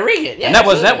rig it. How to rig it, yeah. And that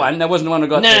wasn't that one. That wasn't the one I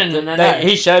got. No.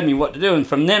 He showed me what to do. And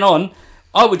from then on,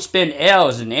 I would spend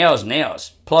hours and hours and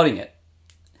hours plotting it.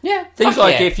 Yeah. Things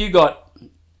like if you got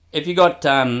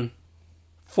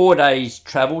 4 days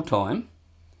travel time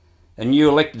and you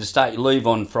elected to start your leave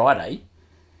on Friday,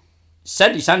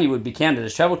 Saturday, Sunday would be counted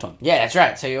as travel time. Yeah, that's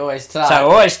right. So you always start. So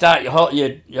always start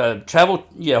your travel,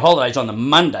 your holidays on the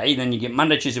Monday, then you get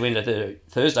Monday, Tuesday, Wednesday,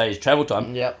 Thursday is travel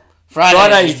time. Yep.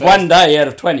 Friday's 1 day out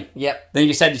of 20. Yep. Then you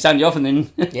get Saturday, Sunday off, and then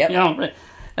and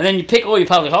then you pick all your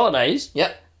public holidays.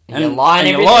 Yep. And you line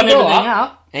everything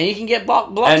up, and you can get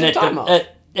blocks of time off.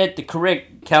 At the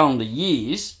correct calendar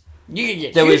years, you can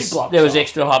get there huge blocks was off.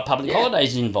 Extra public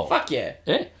holidays involved. Fuck yeah.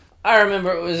 Yeah. I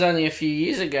remember it was only a few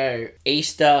years ago,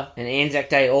 Easter and Anzac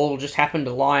Day all just happened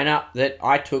to line up that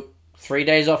I took 3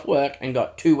 days off work and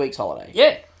got 2 weeks holiday.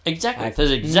 Yeah, exactly. For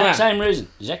the exact same reason.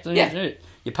 Exactly. Yeah.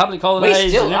 Your public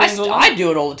holidays. I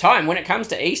do it all the time. When it comes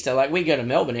to Easter, like we go to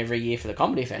Melbourne every year for the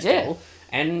comedy festival,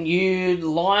 and you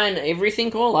line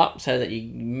everything all up so that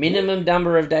your minimum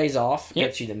number of days off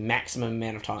gets you the maximum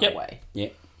amount of time away. Yeah.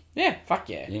 Yeah, fuck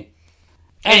yeah. And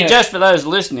anyway, just for those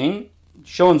listening,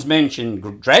 Sean's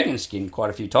mentioned dragon skin quite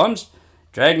a few times.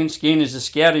 Dragon skin is a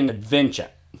scouting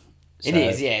adventure. So it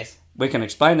is, yes. We can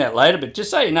explain that later, but just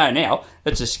so you know now,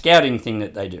 it's a scouting thing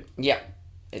that they do. Yep.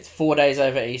 It's 4 days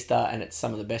over Easter, and it's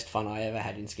some of the best fun I ever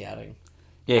had in scouting.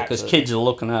 Yeah, because kids are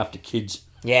looking after kids.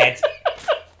 Yeah, it's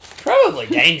probably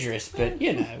dangerous, but,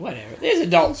 whatever. There's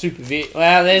adult supervision.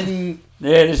 Well,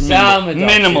 there's some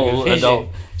minimal adult.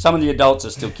 Some of the adults are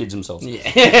still kids themselves.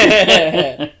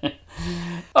 Yeah.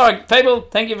 All right, people,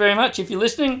 thank you very much if you're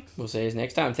listening. We'll see you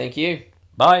next time. Thank you.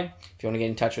 Bye. If you want to get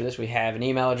in touch with us, we have an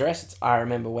email address. It's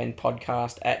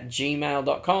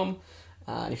irememberwhenpodcast@gmail.com.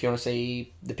 And if you want to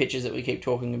see the pictures that we keep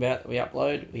talking about that we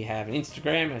upload, we have an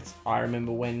Instagram. It's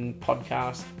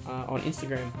irememberwhenpodcast on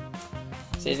Instagram.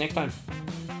 See you next time.